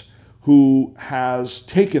Penrose, who has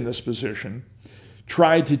taken this position,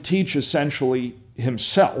 tried to teach essentially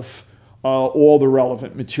himself all the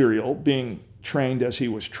relevant material, being trained as he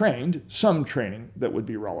was trained, some training that would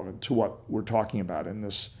be relevant to what we're talking about in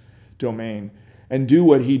this domain, and do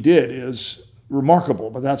what he did is remarkable,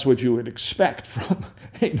 but that's what you would expect from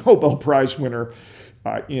a Nobel Prize winner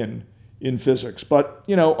in physics. But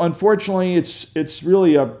unfortunately, it's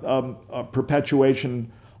really a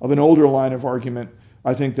perpetuation of an older line of argument,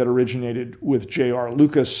 I think, that originated with J.R.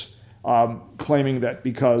 Lucas, claiming that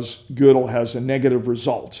because Gödel has a negative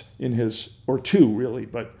result in his, or two really,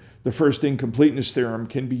 but the first incompleteness theorem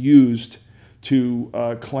can be used to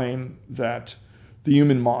claim that the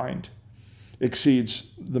human mind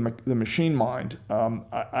exceeds the machine mind.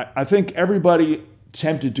 I think everybody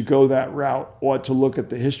tempted to go that route ought to look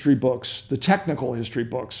at the history books, the technical history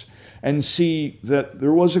books, and see that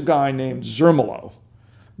there was a guy named Zermelo,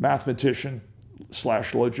 mathematician /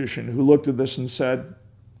 logician, who looked at this and said,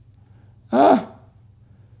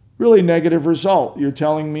 really negative result. You're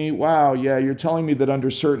telling me, wow, yeah, you're telling me that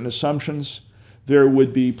under certain assumptions, there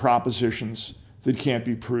would be propositions that can't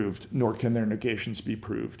be proved, nor can their negations be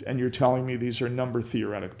proved. And you're telling me these are number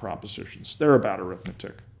theoretic propositions. They're about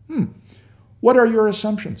arithmetic. What are your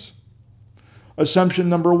assumptions? Assumption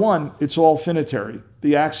number one, it's all finitary.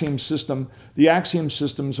 The axiom systems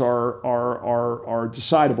are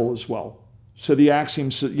decidable as well. So the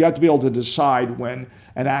axioms, you have to be able to decide when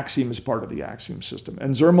an axiom is part of the axiom system.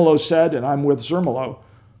 And Zermelo said, and I'm with Zermelo,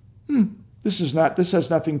 this has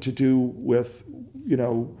nothing to do with,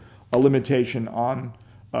 a limitation on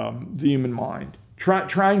the human mind.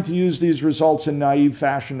 Trying to use these results in naive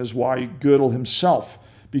fashion is why Gödel himself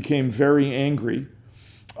became very angry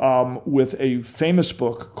with a famous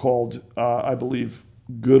book called, I believe,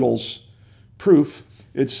 Gödel's Proof.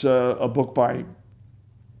 It's a book by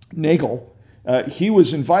Nagel.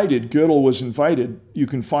 Gödel was invited. You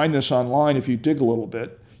can find this online if you dig a little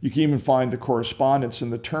bit. You can even find the correspondence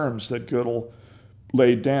and the terms that Gödel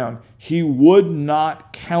laid down. He would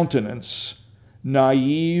not countenance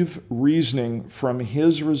naive reasoning from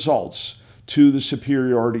his results to the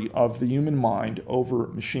superiority of the human mind over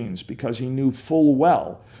machines, because he knew full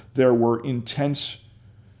well there were intense,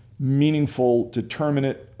 meaningful,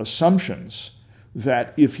 determinate assumptions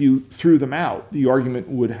that if you threw them out, the argument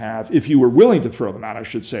would have, if you were willing to throw them out, I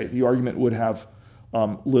should say, the argument would have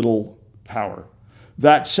little power.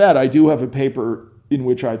 That said, I do have a paper in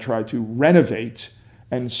which I try to renovate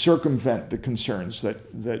and circumvent the concerns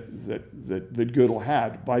that Gödel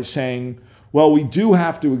had by saying, well, we do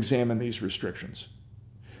have to examine these restrictions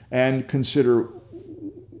and consider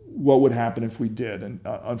what would happen if we did. And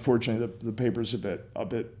unfortunately, the paper's a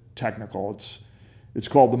bit technical. It's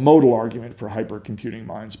called the modal argument for hypercomputing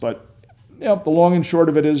minds. But the long and short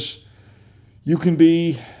of it is you can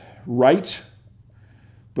be right,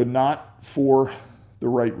 but not for the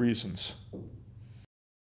right reasons.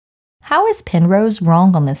 How is Penrose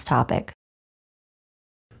wrong on this topic?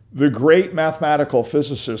 The great mathematical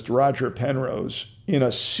physicist Roger Penrose, in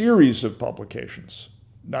a series of publications,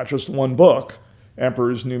 not just one book,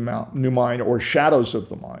 Emperor's New Mind or Shadows of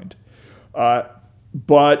the Mind,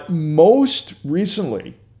 but most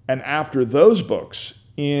recently, and after those books,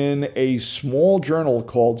 in a small journal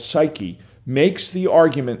called Psyche, makes the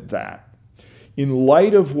argument that, in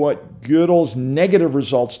light of what Gödel's negative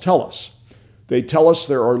results tell us, they tell us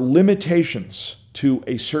there are limitations to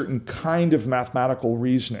a certain kind of mathematical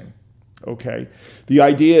reasoning. Okay? The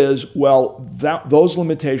idea is, well, those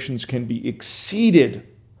limitations can be exceeded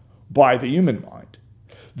by the human mind.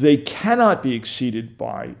 They cannot be exceeded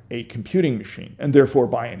by a computing machine, and therefore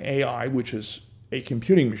by an AI, which is a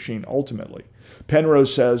computing machine ultimately.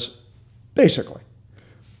 Penrose says, basically,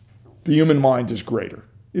 the human mind is greater.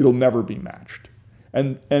 It'll never be matched.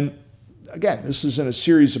 And again, this is in a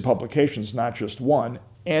series of publications, not just one,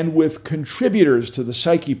 and with contributors to the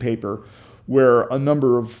Psyche paper, where a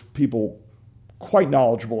number of people quite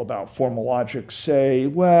knowledgeable about formal logic say,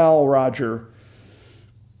 well, Roger,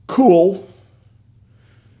 cool,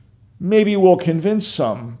 maybe we'll convince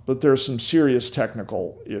some, but there's some serious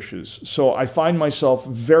technical issues. So I find myself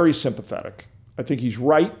very sympathetic. I think he's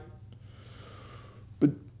right,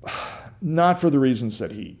 but not for the reasons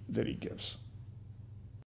that he gives.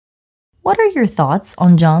 What are your thoughts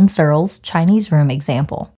on John Searle's Chinese room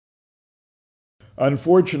example?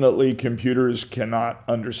 Unfortunately, computers cannot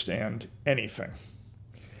understand anything.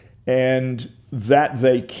 And that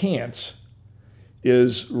they can't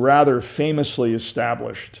is rather famously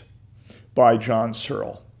established by John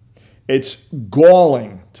Searle. It's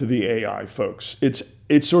galling to the AI folks.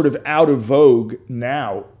 It's sort of out of vogue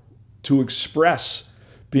now to express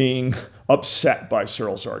being upset by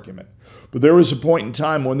Searle's argument. But there was a point in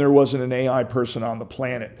time when there wasn't an AI person on the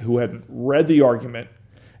planet who hadn't read the argument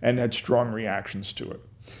and had strong reactions to it.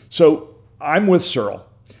 So I'm with Searle.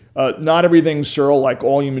 Not everything Searle, like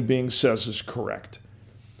all human beings, says is correct,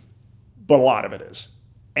 but a lot of it is.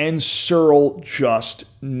 And Searle just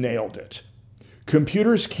nailed it.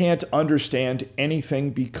 Computers can't understand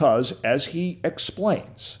anything because, as he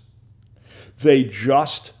explains, they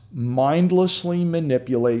just mindlessly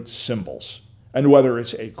manipulate symbols. And whether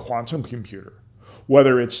it's a quantum computer,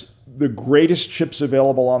 whether it's the greatest chips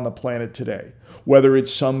available on the planet today, whether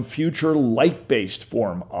it's some future light-based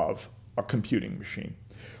form of a computing machine,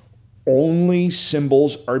 only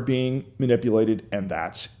symbols are being manipulated, and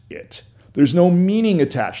that's it. There's no meaning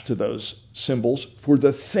attached to those symbols for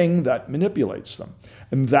the thing that manipulates them.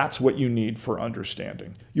 And that's what you need for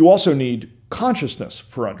understanding. You also need consciousness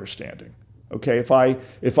for understanding. Okay,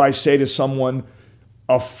 if I say to someone,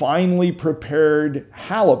 a finely prepared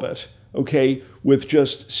halibut, okay, with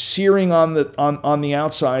just searing on the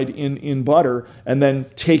outside in butter and then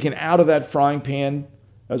taken out of that frying pan,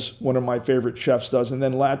 as one of my favorite chefs does, and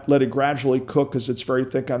then let it gradually cook because it's very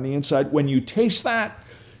thick on the inside. When you taste that,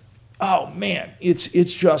 oh man, it's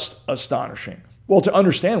just astonishing. Well, to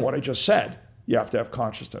understand what I just said, you have to have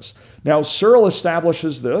consciousness. Now, Searle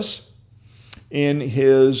establishes this in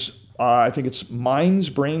his I think it's Minds,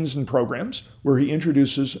 Brains, and Programs, where he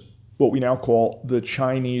introduces what we now call the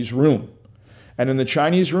Chinese room. And in the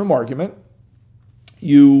Chinese room argument,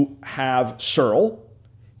 you have Searle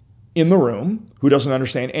in the room who doesn't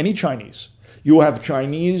understand any Chinese. You have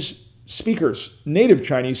Chinese speakers, native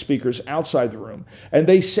Chinese speakers outside the room, and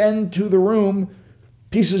they send to the room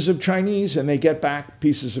pieces of Chinese and they get back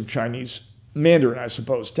pieces of Chinese Mandarin, I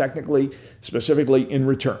suppose, technically, specifically in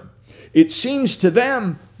return. It seems to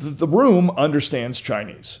them that the room understands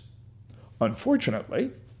Chinese.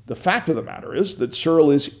 Unfortunately, the fact of the matter is that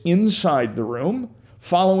Searle is inside the room,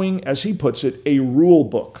 following, as he puts it, a rule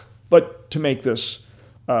book. But to make this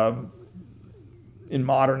in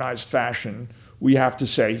modernized fashion, we have to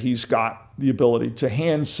say he's got the ability to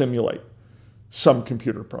hand simulate some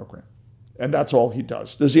computer program. And that's all he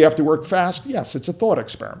does. Does he have to work fast? Yes, it's a thought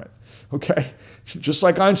experiment. Okay? Just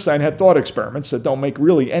like Einstein had thought experiments that don't make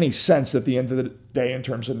really any sense at the end of the day in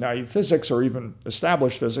terms of naive physics or even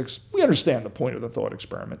established physics, we understand the point of the thought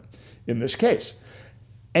experiment in this case.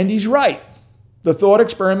 And he's right. The thought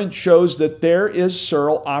experiment shows that there is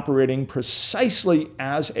Searle operating precisely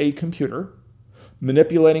as a computer,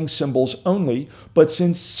 manipulating symbols only, but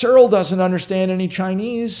since Searle doesn't understand any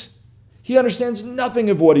Chinese, He understands nothing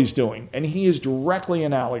of what he's doing, and he is directly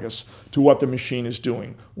analogous to what the machine is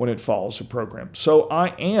doing when it follows a program. So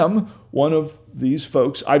I am one of these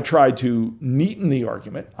folks. I've tried to neaten the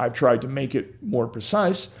argument. I've tried to make it more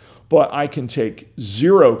precise, but I can take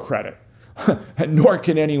zero credit, and nor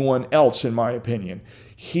can anyone else, in my opinion.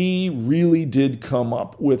 He really did come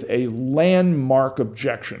up with a landmark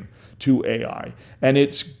objection to AI, and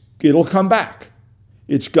it'll come back.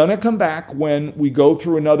 It's going to come back when we go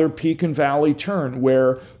through another peak and valley turn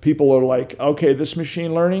where people are like, okay, this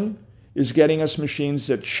machine learning is getting us machines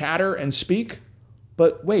that chatter and speak,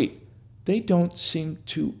 but wait, they don't seem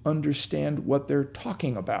to understand what they're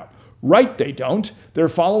talking about. Right, they don't. They're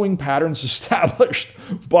following patterns established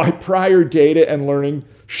by prior data and learning,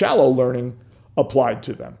 shallow learning applied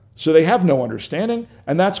to them. So they have no understanding,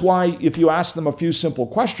 and that's why if you ask them a few simple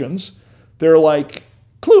questions, they're like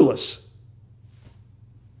clueless.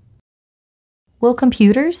 Will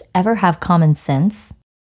computers ever have common sense?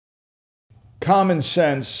 Common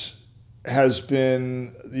sense has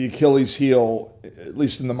been the Achilles heel, at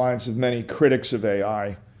least in the minds of many critics of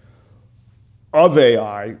AI,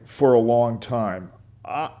 for a long time.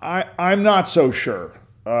 I'm not so sure.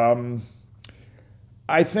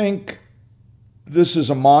 I think this is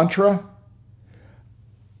a mantra.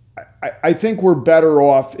 I think we're better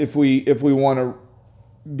off if we want to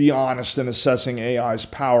be honest in assessing AI's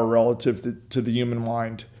power relative to the human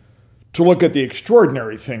mind, to look at the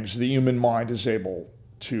extraordinary things the human mind is able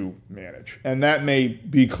to manage. And that may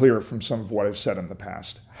be clear from some of what I've said in the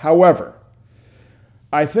past. However,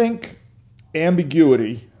 I think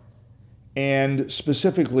ambiguity and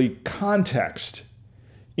specifically context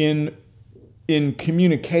in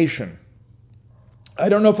communication, I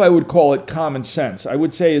don't know if I would call it common sense. I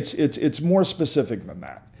would say it's more specific than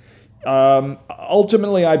that.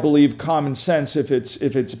 Ultimately, I believe common sense, if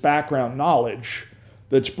it's background knowledge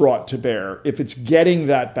that's brought to bear, if it's getting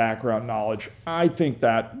that background knowledge, I think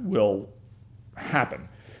that will happen.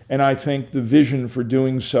 And I think the vision for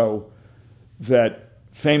doing so that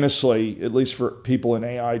famously, at least for people in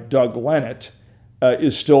AI, Doug Lenat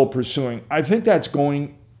is still pursuing, I think that's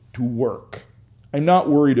going to work. I'm not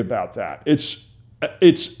worried about that.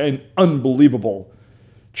 It's an unbelievable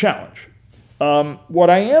challenge.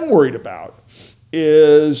 What I am worried about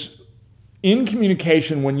is in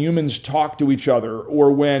communication when humans talk to each other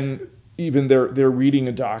or when even they're reading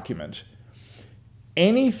a document,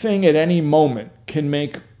 anything at any moment can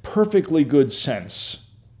make perfectly good sense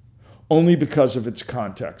only because of its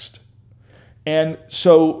context. And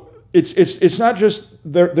so it's not just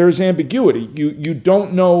there's ambiguity. You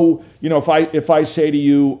don't know, if I say to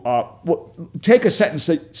you, take a sentence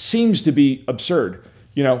that seems to be absurd,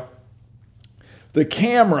 the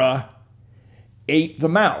camera ate the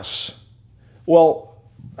mouse. Well,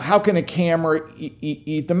 how can a camera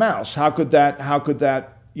eat the mouse? How could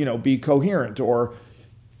that be coherent or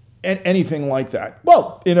anything like that?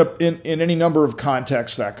 Well, in any number of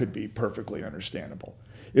contexts, that could be perfectly understandable.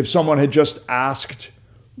 If someone had just asked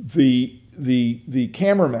the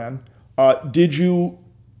cameraman, did you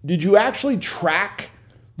actually track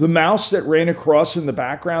the mouse that ran across in the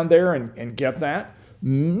background there and get that?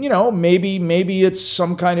 Maybe it's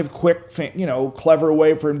some kind of quick, clever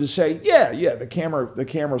way for him to say, yeah, the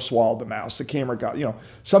camera swallowed the mouse, the camera got,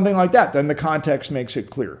 something like that. Then the context makes it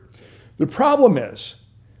clear. The problem is,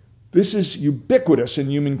 this is ubiquitous in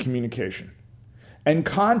human communication, and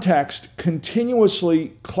context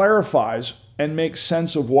continuously clarifies and makes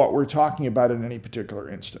sense of what we're talking about in any particular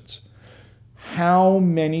instance. How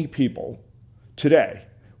many people today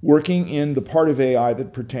working in the part of AI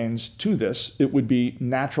that pertains to this, it would be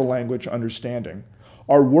natural language understanding,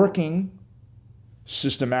 are working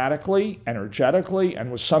systematically, energetically,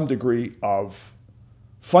 and with some degree of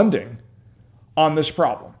funding on this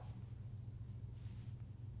problem?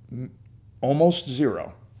 Almost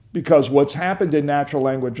zero. Because what's happened in natural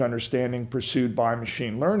language understanding pursued by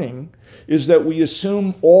machine learning is that we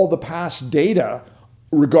assume all the past data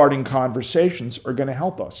regarding conversations are going to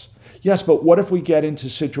help us. Yes, but what if we get into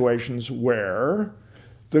situations where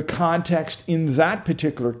the context in that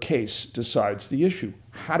particular case decides the issue?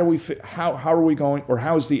 How are we going, or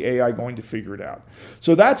how is the AI going to figure it out?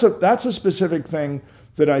 So that's a specific thing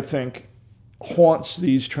that I think haunts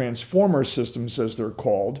these transformer systems, as they're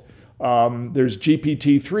called. There's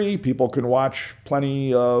GPT-3. People can watch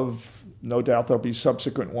plenty of, no doubt there'll be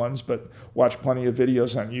subsequent ones, but watch plenty of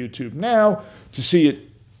videos on YouTube now to see it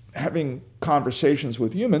having conversations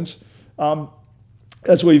with humans.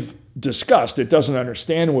 As we've discussed, it doesn't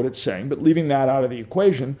understand what it's saying, but leaving that out of the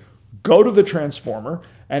equation, go to the transformer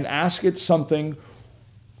and ask it something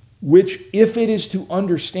which, if it is to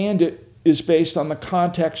understand it, is based on the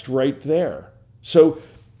context right there. So,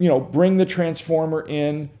 bring the transformer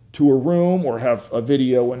in to a room or have a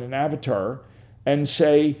video and an avatar and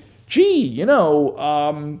say, gee,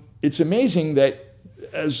 it's amazing that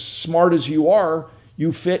as smart as you are,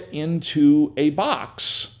 you fit into a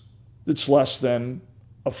box that's less than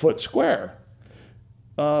a foot square.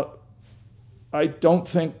 I don't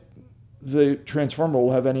think the transformer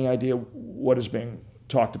will have any idea what is being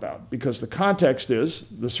talked about, because the context is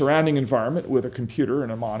the surrounding environment with a computer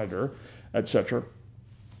and a monitor, etc.,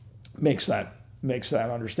 makes that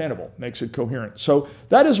understandable, makes it coherent. So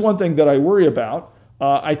that is one thing that I worry about.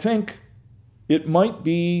 I think it might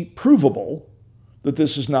be provable that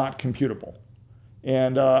this is not computable.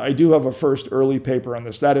 And I do have a first early paper on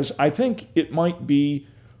this. That is, I think it might be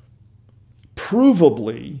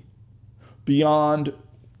provably beyond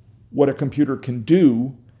what a computer can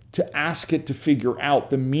do to ask it to figure out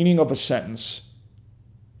the meaning of a sentence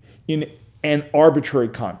in an arbitrary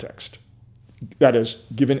context. That is,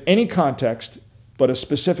 given any context, but a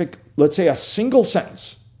specific, let's say a single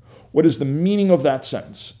sentence. What is the meaning of that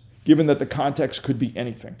sentence, given that the context could be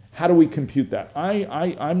anything? How do we compute that?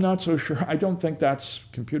 I'm not so sure. I don't think that's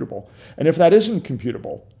computable. And if that isn't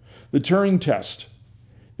computable, the Turing test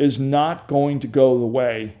is not going to go the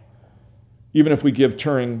way, even if we give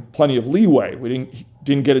Turing plenty of leeway. We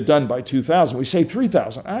didn't get it done by 2000. We say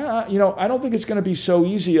 3000. I don't think it's going to be so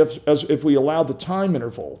easy if we allow the time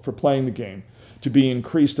interval for playing the game to be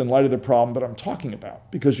increased in light of the problem that I'm talking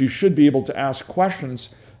about, because you should be able to ask questions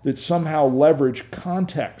that somehow leverage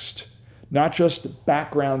context, not just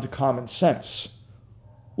background to common sense,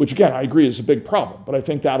 which again, I agree is a big problem, but I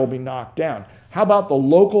think that'll be knocked down. How about the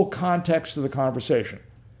local context of the conversation?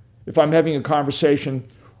 If I'm having a conversation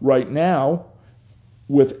right now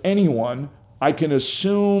with anyone, I can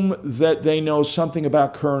assume that they know something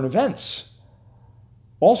about current events.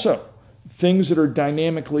 Also, things that are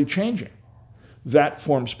dynamically changing. That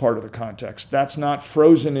forms part of the context. That's not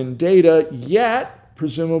frozen in data yet,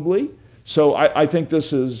 presumably. So I think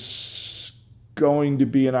this is going to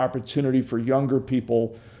be an opportunity for younger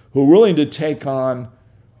people who are willing to take on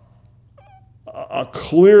a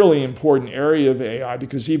clearly important area of AI,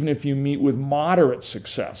 because even if you meet with moderate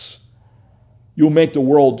success, you'll make the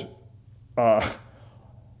world,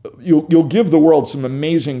 you'll give the world some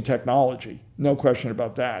amazing technology. No question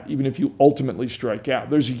about that, even if you ultimately strike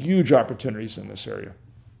out. There's huge opportunities in this area.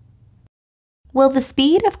 Will the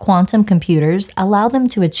speed of quantum computers allow them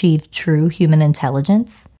to achieve true human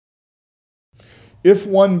intelligence? If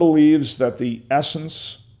one believes that the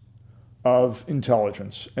essence of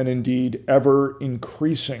intelligence, and indeed ever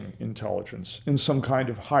increasing intelligence in some kind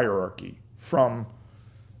of hierarchy, from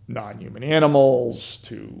non-human animals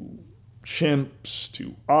to chimps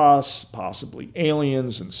to us, possibly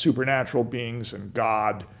aliens and supernatural beings and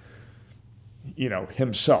God,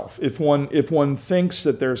 himself. If one thinks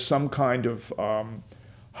that there's some kind of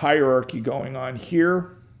hierarchy going on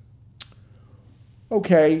here,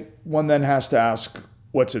 okay, one then has to ask,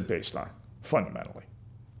 what's it based on, fundamentally?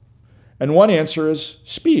 And one answer is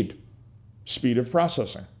speed of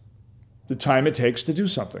processing, the time it takes to do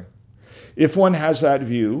something. If one has that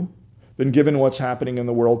view, then given what's happening in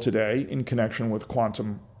the world today in connection with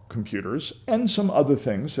quantum computers and some other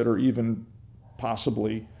things that are even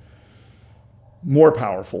possibly more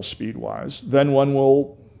powerful speed-wise, then one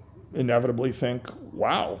will inevitably think,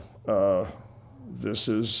 wow, this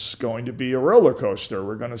is going to be a roller coaster.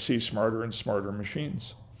 We're going to see smarter and smarter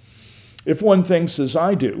machines. If one thinks, as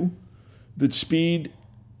I do, that speed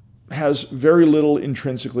has very little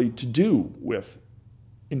intrinsically to do with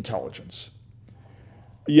intelligence.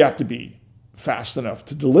 You have to be fast enough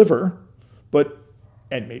to deliver,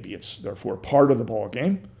 and maybe it's therefore part of the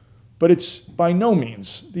ballgame, but it's by no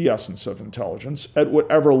means the essence of intelligence at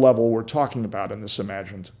whatever level we're talking about in this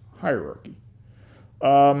imagined hierarchy.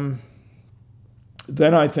 Then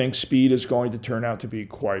I think speed is going to turn out to be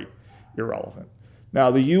quite irrelevant.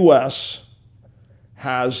 Now, the US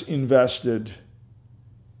has invested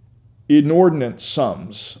inordinate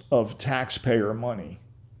sums of taxpayer money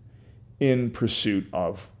in pursuit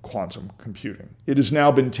of quantum computing. It is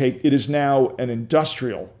now an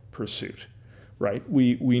industrial pursuit, right?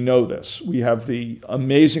 We know this. We have the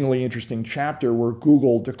amazingly interesting chapter where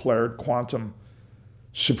Google declared quantum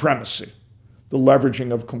supremacy, the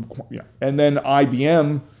leveraging of, and then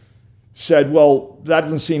IBM said, well, that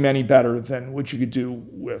doesn't seem any better than what you could do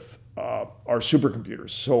with our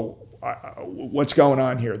supercomputers. So what's going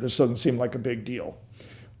on here? This doesn't seem like a big deal.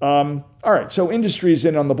 All right, so industry's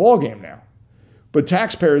in on the ballgame now, but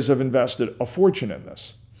taxpayers have invested a fortune in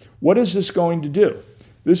this. What is this going to do?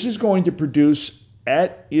 This is going to produce,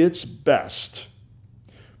 at its best,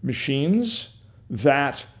 machines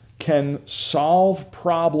that can solve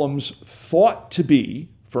problems thought to be,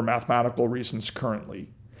 for mathematical reasons currently,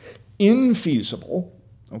 infeasible,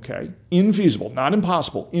 okay? Infeasible, not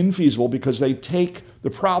impossible, infeasible, because the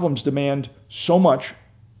problems demand so much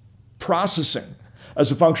processing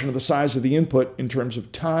as a function of the size of the input in terms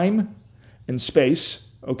of time and space,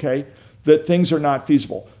 okay, that things are not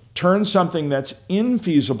feasible. Turn something that's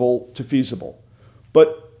infeasible to feasible.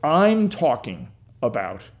 But I'm talking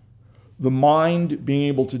about the mind being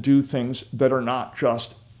able to do things that are not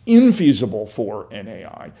just infeasible for an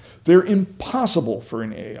AI. They're impossible for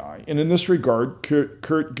an AI. And in this regard, Kurt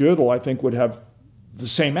Gödel, I think, would have the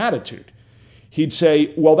same attitude. He'd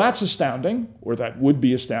say, well, that's astounding, or that would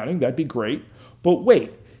be astounding, that'd be great. But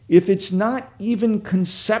wait, if it's not even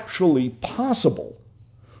conceptually possible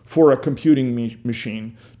for a computing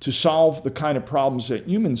machine to solve the kind of problems that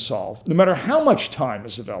humans solve, no matter how much time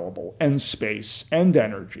is available, and space, and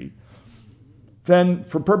energy, then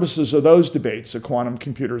for purposes of those debates, a quantum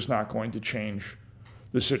computer is not going to change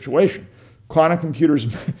the situation. Quantum computers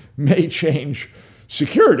may change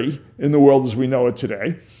security in the world as we know it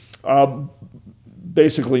today.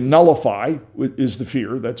 Basically, nullify is the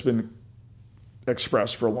fear that's been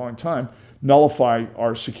expressed for a long time, nullify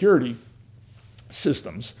our security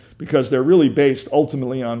systems, because they're really based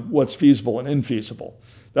ultimately on what's feasible and infeasible.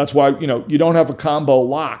 That's why, you don't have a combo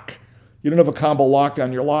lock. You don't have a combo lock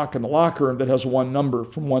on your lock in the locker room that has one number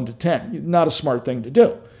from 1 to 10. Not a smart thing to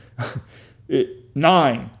do.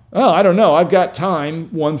 9. Oh, I don't know. I've got time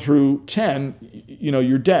 1 through 10.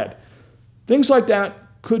 You're dead. Things like that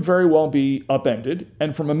could very well be upended.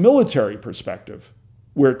 And from a military perspective,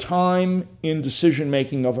 where time in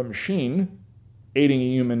decision-making of a machine aiding a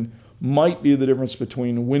human might be the difference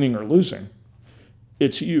between winning or losing,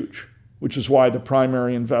 it's huge, which is why the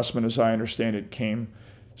primary investment, as I understand it, came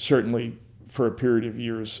certainly for a period of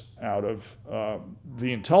years out of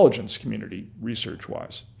the intelligence community,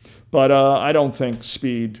 research-wise. But I don't think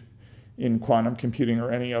speed in quantum computing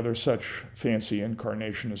or any other such fancy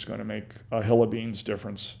incarnation is going to make a hill of beans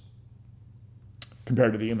difference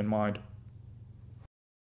compared to the human mind.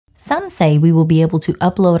 Some say we will be able to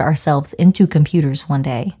upload ourselves into computers one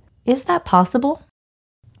day. Is that possible?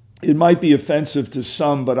 It might be offensive to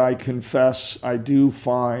some, but I confess I do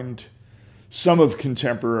find some of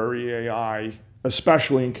contemporary AI,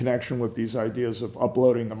 especially in connection with these ideas of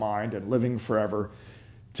uploading the mind and living forever,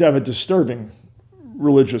 to have a disturbing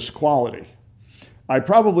religious quality. I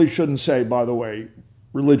probably shouldn't say, by the way,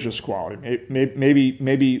 religious quality.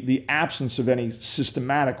 Maybe the absence of any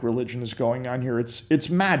systematic religion is going on here. It's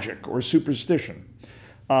magic or superstition.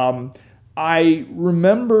 I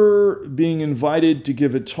remember being invited to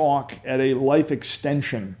give a talk at a life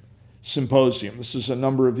extension symposium. This is a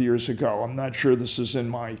number of years ago. I'm not sure this is in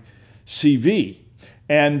my CV.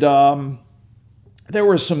 And there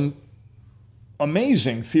were some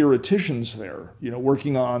amazing theoreticians there,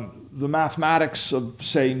 working on the mathematics of,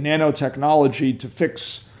 say, nanotechnology to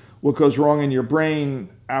fix what goes wrong in your brain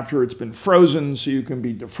after it's been frozen so you can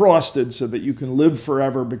be defrosted so that you can live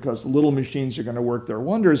forever because the little machines are going to work their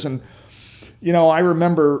wonders. And, I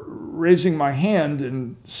remember raising my hand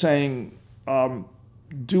and saying,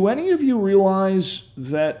 do any of you realize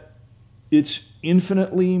that it's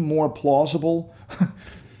infinitely more plausible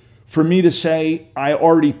for me to say I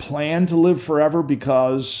already plan to live forever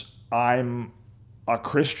because I'm a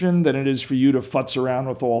Christian than it is for you to futz around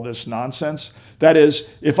with all this nonsense? That is,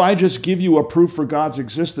 if I just give you a proof for God's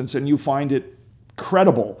existence and you find it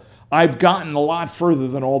credible, I've gotten a lot further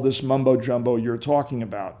than all this mumbo jumbo you're talking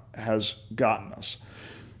about has gotten us.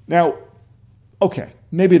 Now, okay,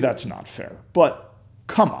 maybe that's not fair, but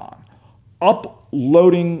come on.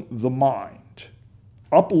 Uploading the mind.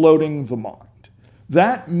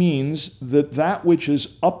 That means that which is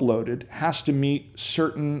uploaded has to meet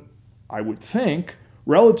certain, I would think,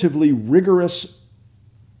 relatively rigorous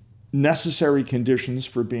necessary conditions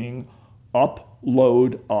for being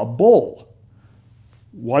uploadable.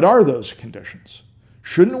 What are those conditions?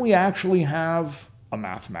 Shouldn't we actually have a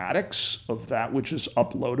mathematics of that which is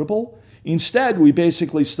uploadable? Instead, we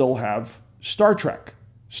basically still have Star Trek.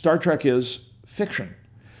 Star Trek is fiction.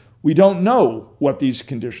 We don't know what these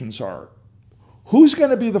conditions are. Who's going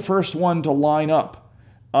to be the first one to line up,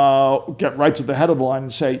 get right to the head of the line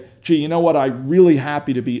and say, gee, you know what, I'm really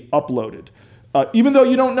happy to be uploaded. Even though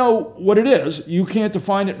you don't know what it is, you can't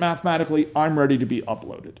define it mathematically, I'm ready to be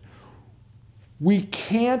uploaded. We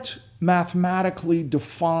can't mathematically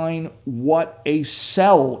define what a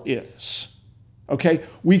cell is, okay?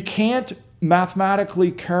 We can't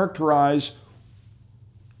mathematically characterize,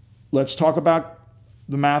 let's talk about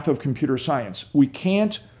the math of computer science. We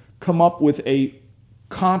can't come up with a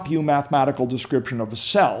compu mathematical description of a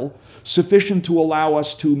cell, sufficient to allow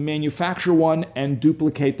us to manufacture one and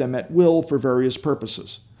duplicate them at will for various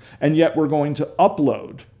purposes. And yet we're going to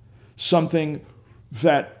upload something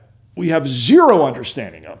that we have zero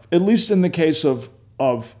understanding of, at least in the case of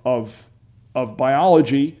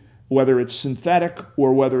biology, whether it's synthetic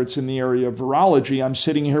or whether it's in the area of virology. I'm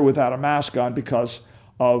sitting here without a mask on because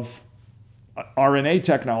of RNA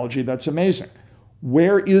technology. That's amazing.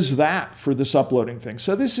 Where is that for this uploading thing?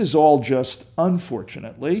 So this is all just,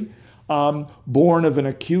 unfortunately, born of an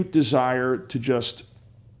acute desire to just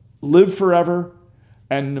live forever,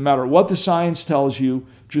 and no matter what the science tells you,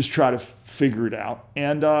 just try to figure it out.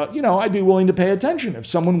 And, I'd be willing to pay attention. If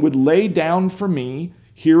someone would lay down for me,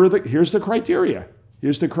 here's the criteria.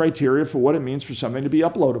 Here's the criteria for what it means for something to be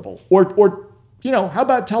uploadable. Or how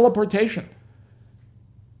about teleportation?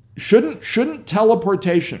 Shouldn't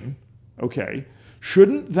teleportation,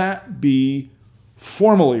 shouldn't that be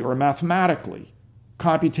formally or mathematically,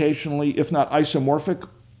 computationally, if not isomorphic,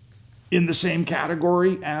 in the same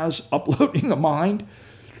category as uploading a mind?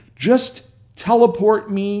 Just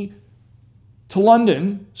teleport me to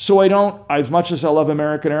London so I don't, as much as I love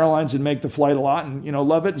American Airlines and make the flight a lot and,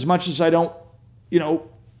 love it, as much as I don't,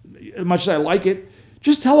 as much as I like it,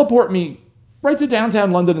 just teleport me right to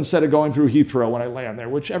downtown London instead of going through Heathrow when I land there,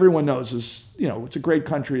 which everyone knows is, it's a great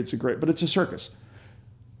country, but it's a circus.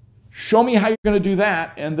 Show me how you're going to do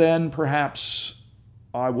that, and then perhaps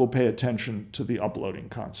I will pay attention to the uploading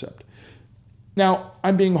concept. Now,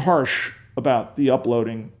 I'm being harsh about the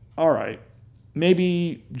uploading. All right,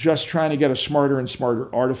 maybe just trying to get a smarter and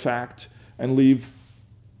smarter artifact and leave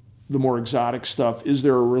the more exotic stuff. Is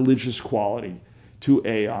there a religious quality to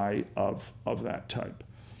AI of that type?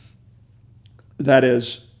 That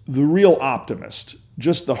is, the real optimist,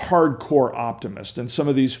 just the hardcore optimist, and some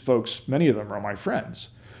of these folks, many of them are my friends.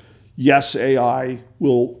 Yes, AI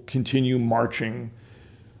will continue marching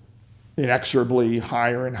inexorably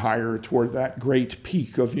higher and higher toward that great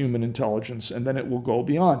peak of human intelligence, and then it will go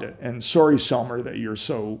beyond it. And sorry, Selmer, that you're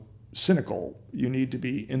so cynical. You need to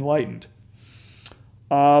be enlightened.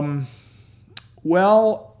 Well,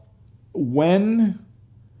 when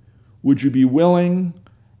would you be willing,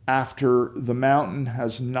 after the mountain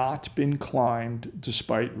has not been climbed,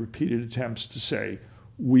 despite repeated attempts to say,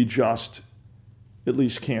 we just at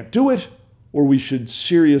least can't do it, or we should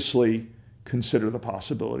seriously consider the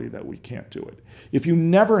possibility that we can't do it? If you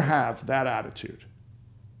never have that attitude,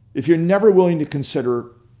 if you're never willing to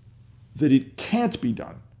consider that it can't be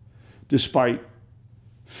done, despite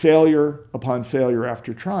failure upon failure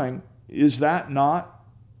after trying, is that not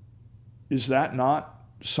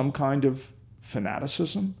some kind of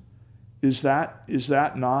fanaticism? Is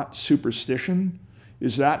that not superstition?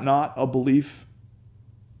 Is that not a belief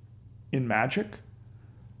in magic?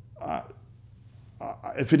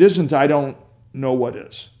 If it isn't, I don't know what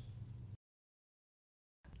is.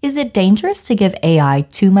 Is it dangerous to give AI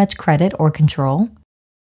too much credit or control?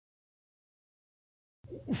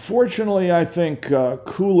 Fortunately, I think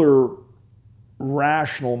cooler,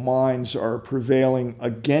 rational minds are prevailing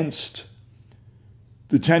against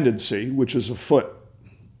the tendency, which is afoot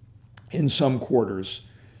in some quarters,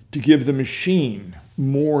 to give the machine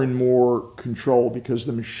more and more control, because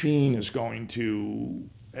the machine is going to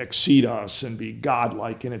exceed us and be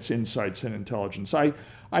godlike in its insights and intelligence. I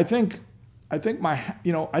think my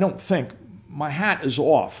hat is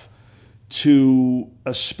off to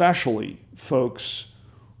especially folks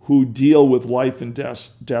who deal with life and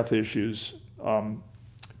death issues,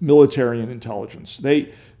 military and intelligence.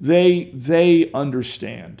 They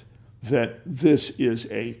understand that this is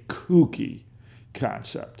a kooky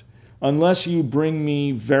concept. Unless you bring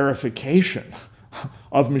me verification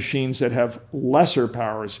of machines that have lesser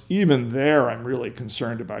powers, even there I'm really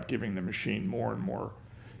concerned about giving the machine more and more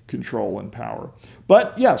control and power.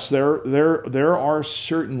 But yes, there are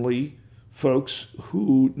certainly folks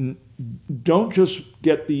who don't just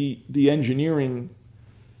get the engineering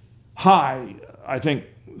high, I think,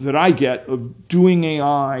 that I get of doing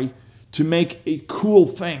AI to make a cool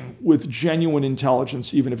thing with genuine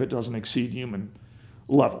intelligence, even if it doesn't exceed human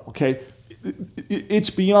level, okay? It's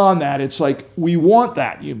beyond that. It's like, we want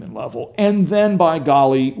that human level, and then, by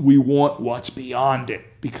golly, we want what's beyond it,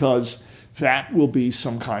 because that will be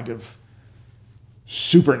some kind of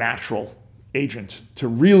supernatural agent to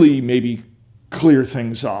really maybe clear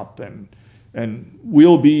things up, and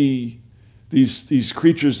we'll be these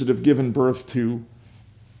creatures that have given birth to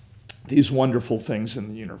these wonderful things in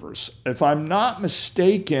the universe. If I'm not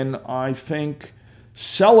mistaken, I think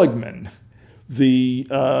Seligman, the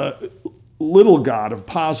little god of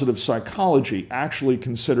positive psychology, actually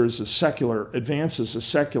considers advances a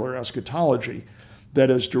secular eschatology that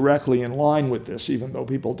is directly in line with this, even though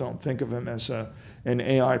people don't think of him as an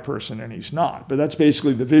AI person, and he's not. But that's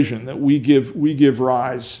basically the vision, that we give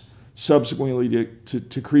rise subsequently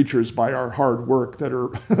to creatures by our hard work that are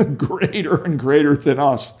greater and greater than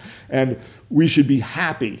us. And we should be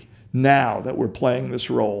happy now that we're playing this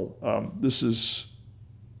role. This is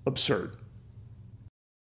absurd.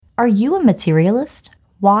 Are you a materialist?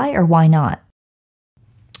 Why or why not?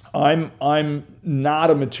 I'm not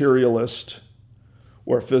a materialist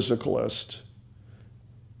or physicalist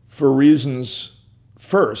for reasons,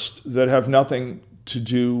 first, that have nothing to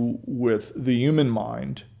do with the human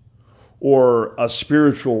mind or a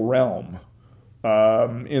spiritual realm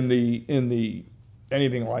in the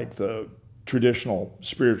anything like the traditional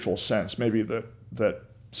spiritual sense, maybe that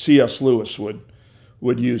C.S. Lewis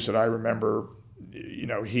would use it. I remember,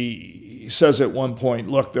 he says at one point,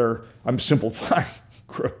 look, I'm simplifying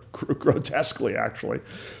grotesquely, actually.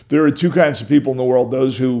 There are two kinds of people in the world: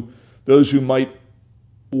 those who might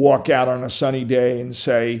walk out on a sunny day and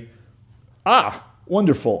say,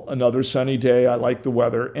 wonderful, another sunny day, I like the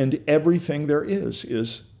weather, and everything there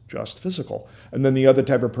is just physical. And then the other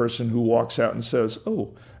type of person who walks out and says,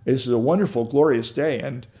 oh, this is a wonderful, glorious day,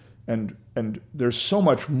 and there's so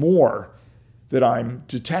much more that I'm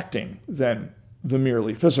detecting than the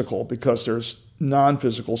merely physical, because there's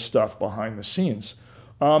non-physical stuff behind the scenes.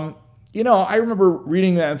 I remember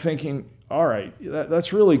reading that and thinking, all right,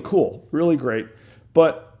 that's really cool, really great.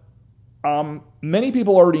 But many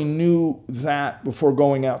people already knew that before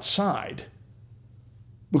going outside,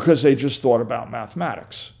 because they just thought about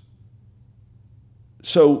mathematics.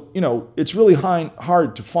 So, it's really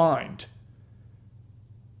hard to find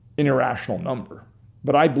an irrational number.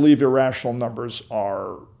 But I believe irrational numbers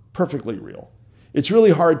are perfectly real. It's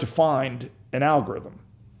really hard to find an algorithm.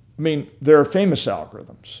 I mean, there are famous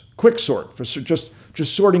algorithms. Quicksort, for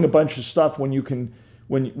just sorting a bunch of stuff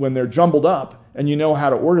when they're jumbled up and you know how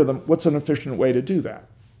to order them. What's an efficient way to do that?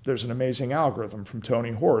 There's an amazing algorithm from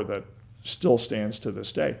Tony Hoare that still stands to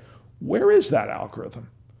this day. Where is that algorithm?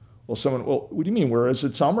 Well, what do you mean, where is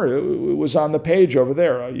it somewhere? It was on the page over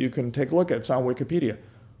there. You can take a look at it. It's on Wikipedia.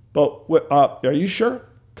 But are you sure?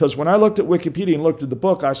 Because when I looked at Wikipedia and looked at the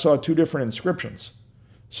book, I saw two different inscriptions.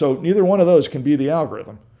 So neither one of those can be the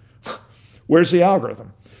algorithm. Where's the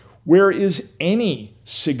algorithm? Where is any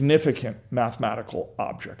significant mathematical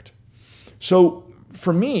object? So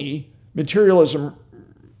for me, materialism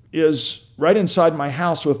is right inside my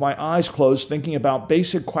house with my eyes closed, thinking about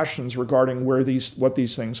basic questions regarding what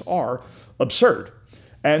these things are, absurd.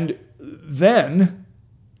 And then,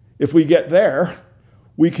 if we get there,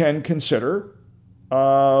 we can consider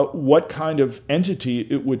what kind of entity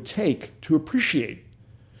it would take to appreciate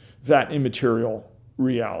that immaterial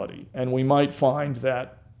reality. And we might find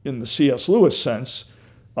that in the C.S. Lewis sense,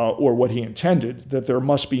 or what he intended, that there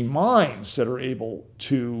must be minds that are able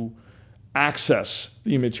to access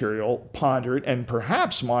the immaterial, ponder it, and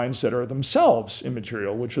perhaps minds that are themselves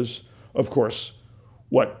immaterial, which is, of course,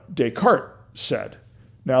 what Descartes said.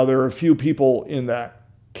 Now, there are a few people in that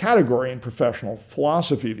category in professional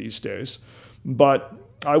philosophy these days, but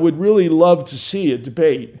I would really love to see a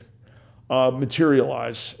debate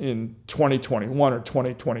materialize in 2021 or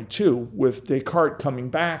 2022 with Descartes coming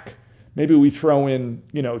back. Maybe we throw in,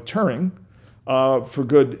 Turing for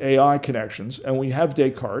good AI connections, and we have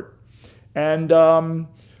Descartes, and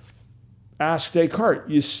ask Descartes,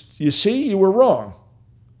 you see, you were wrong.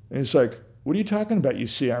 And he's like, what are you talking about? You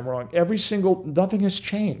see, I'm wrong. Nothing has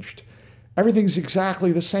changed. Everything's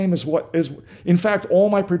exactly the same as what is. In fact, all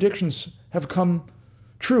my predictions have come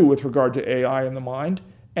true with regard to AI in the mind,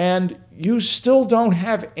 and you still don't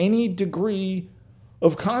have any degree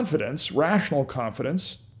of confidence, rational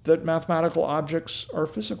confidence, that mathematical objects are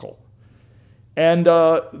physical. And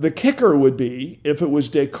the kicker would be, if it was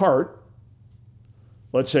Descartes,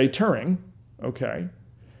 let's say Turing, okay,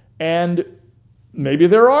 and maybe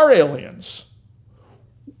there are aliens.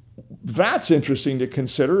 That's interesting to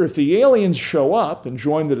consider. If the aliens show up and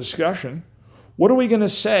join the discussion, what are we going to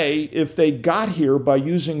say if they got here by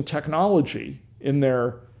using technology in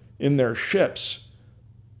their ships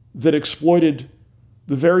that exploited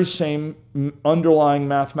the very same underlying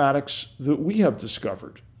mathematics that we have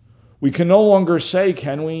discovered? We can no longer say,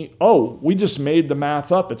 can we, we just made the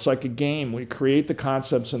math up. It's like a game. We create the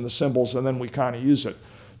concepts and the symbols and then we kind of use it.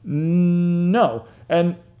 No.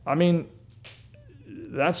 And I mean,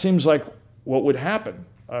 that seems like what would happen,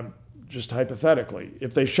 just hypothetically.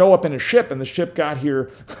 If they show up in a ship and the ship got here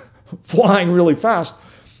flying really fast,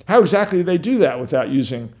 how exactly do they do that without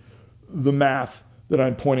using the math that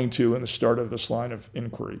I'm pointing to in the start of this line of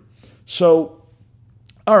inquiry? So,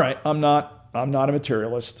 all right, I'm not a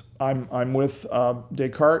materialist. I'm with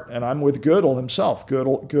Descartes, and I'm with Gödel himself.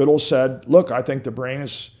 Gödel said, look, I think the brain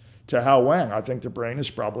is, to Hao Wang, I think the brain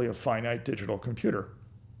is probably a finite digital computer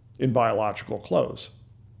in biological clothes.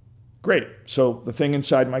 Great. So the thing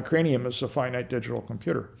inside my cranium is a finite digital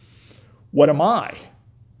computer. What am I?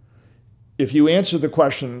 If you answer the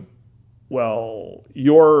question, well,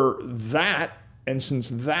 you're that, and since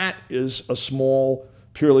that is a small,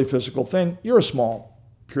 purely physical thing, you're a small,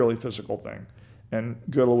 purely physical thing. And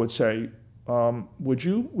Gödel would say, would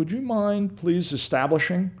you mind please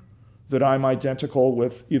establishing that I'm identical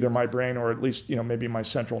with either my brain or at least, maybe my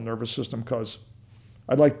central nervous system, because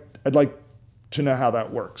I'd like to know how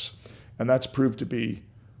that works. And that's proved to be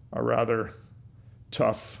a rather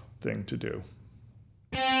tough thing to do.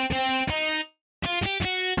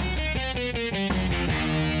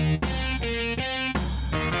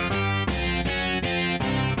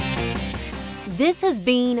 This has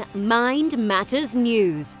been Mind Matters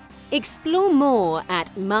News. Explore more at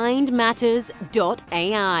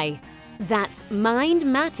mindmatters.ai. That's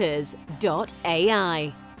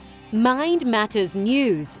mindmatters.ai. Mind Matters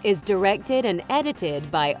News is directed and edited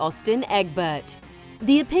by Austin Egbert.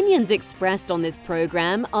 The opinions expressed on this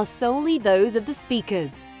program are solely those of the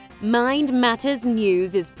speakers. Mind Matters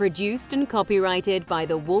News is produced and copyrighted by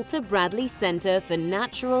the Walter Bradley Center for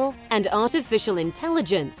Natural and Artificial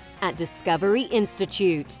Intelligence at Discovery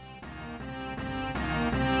Institute.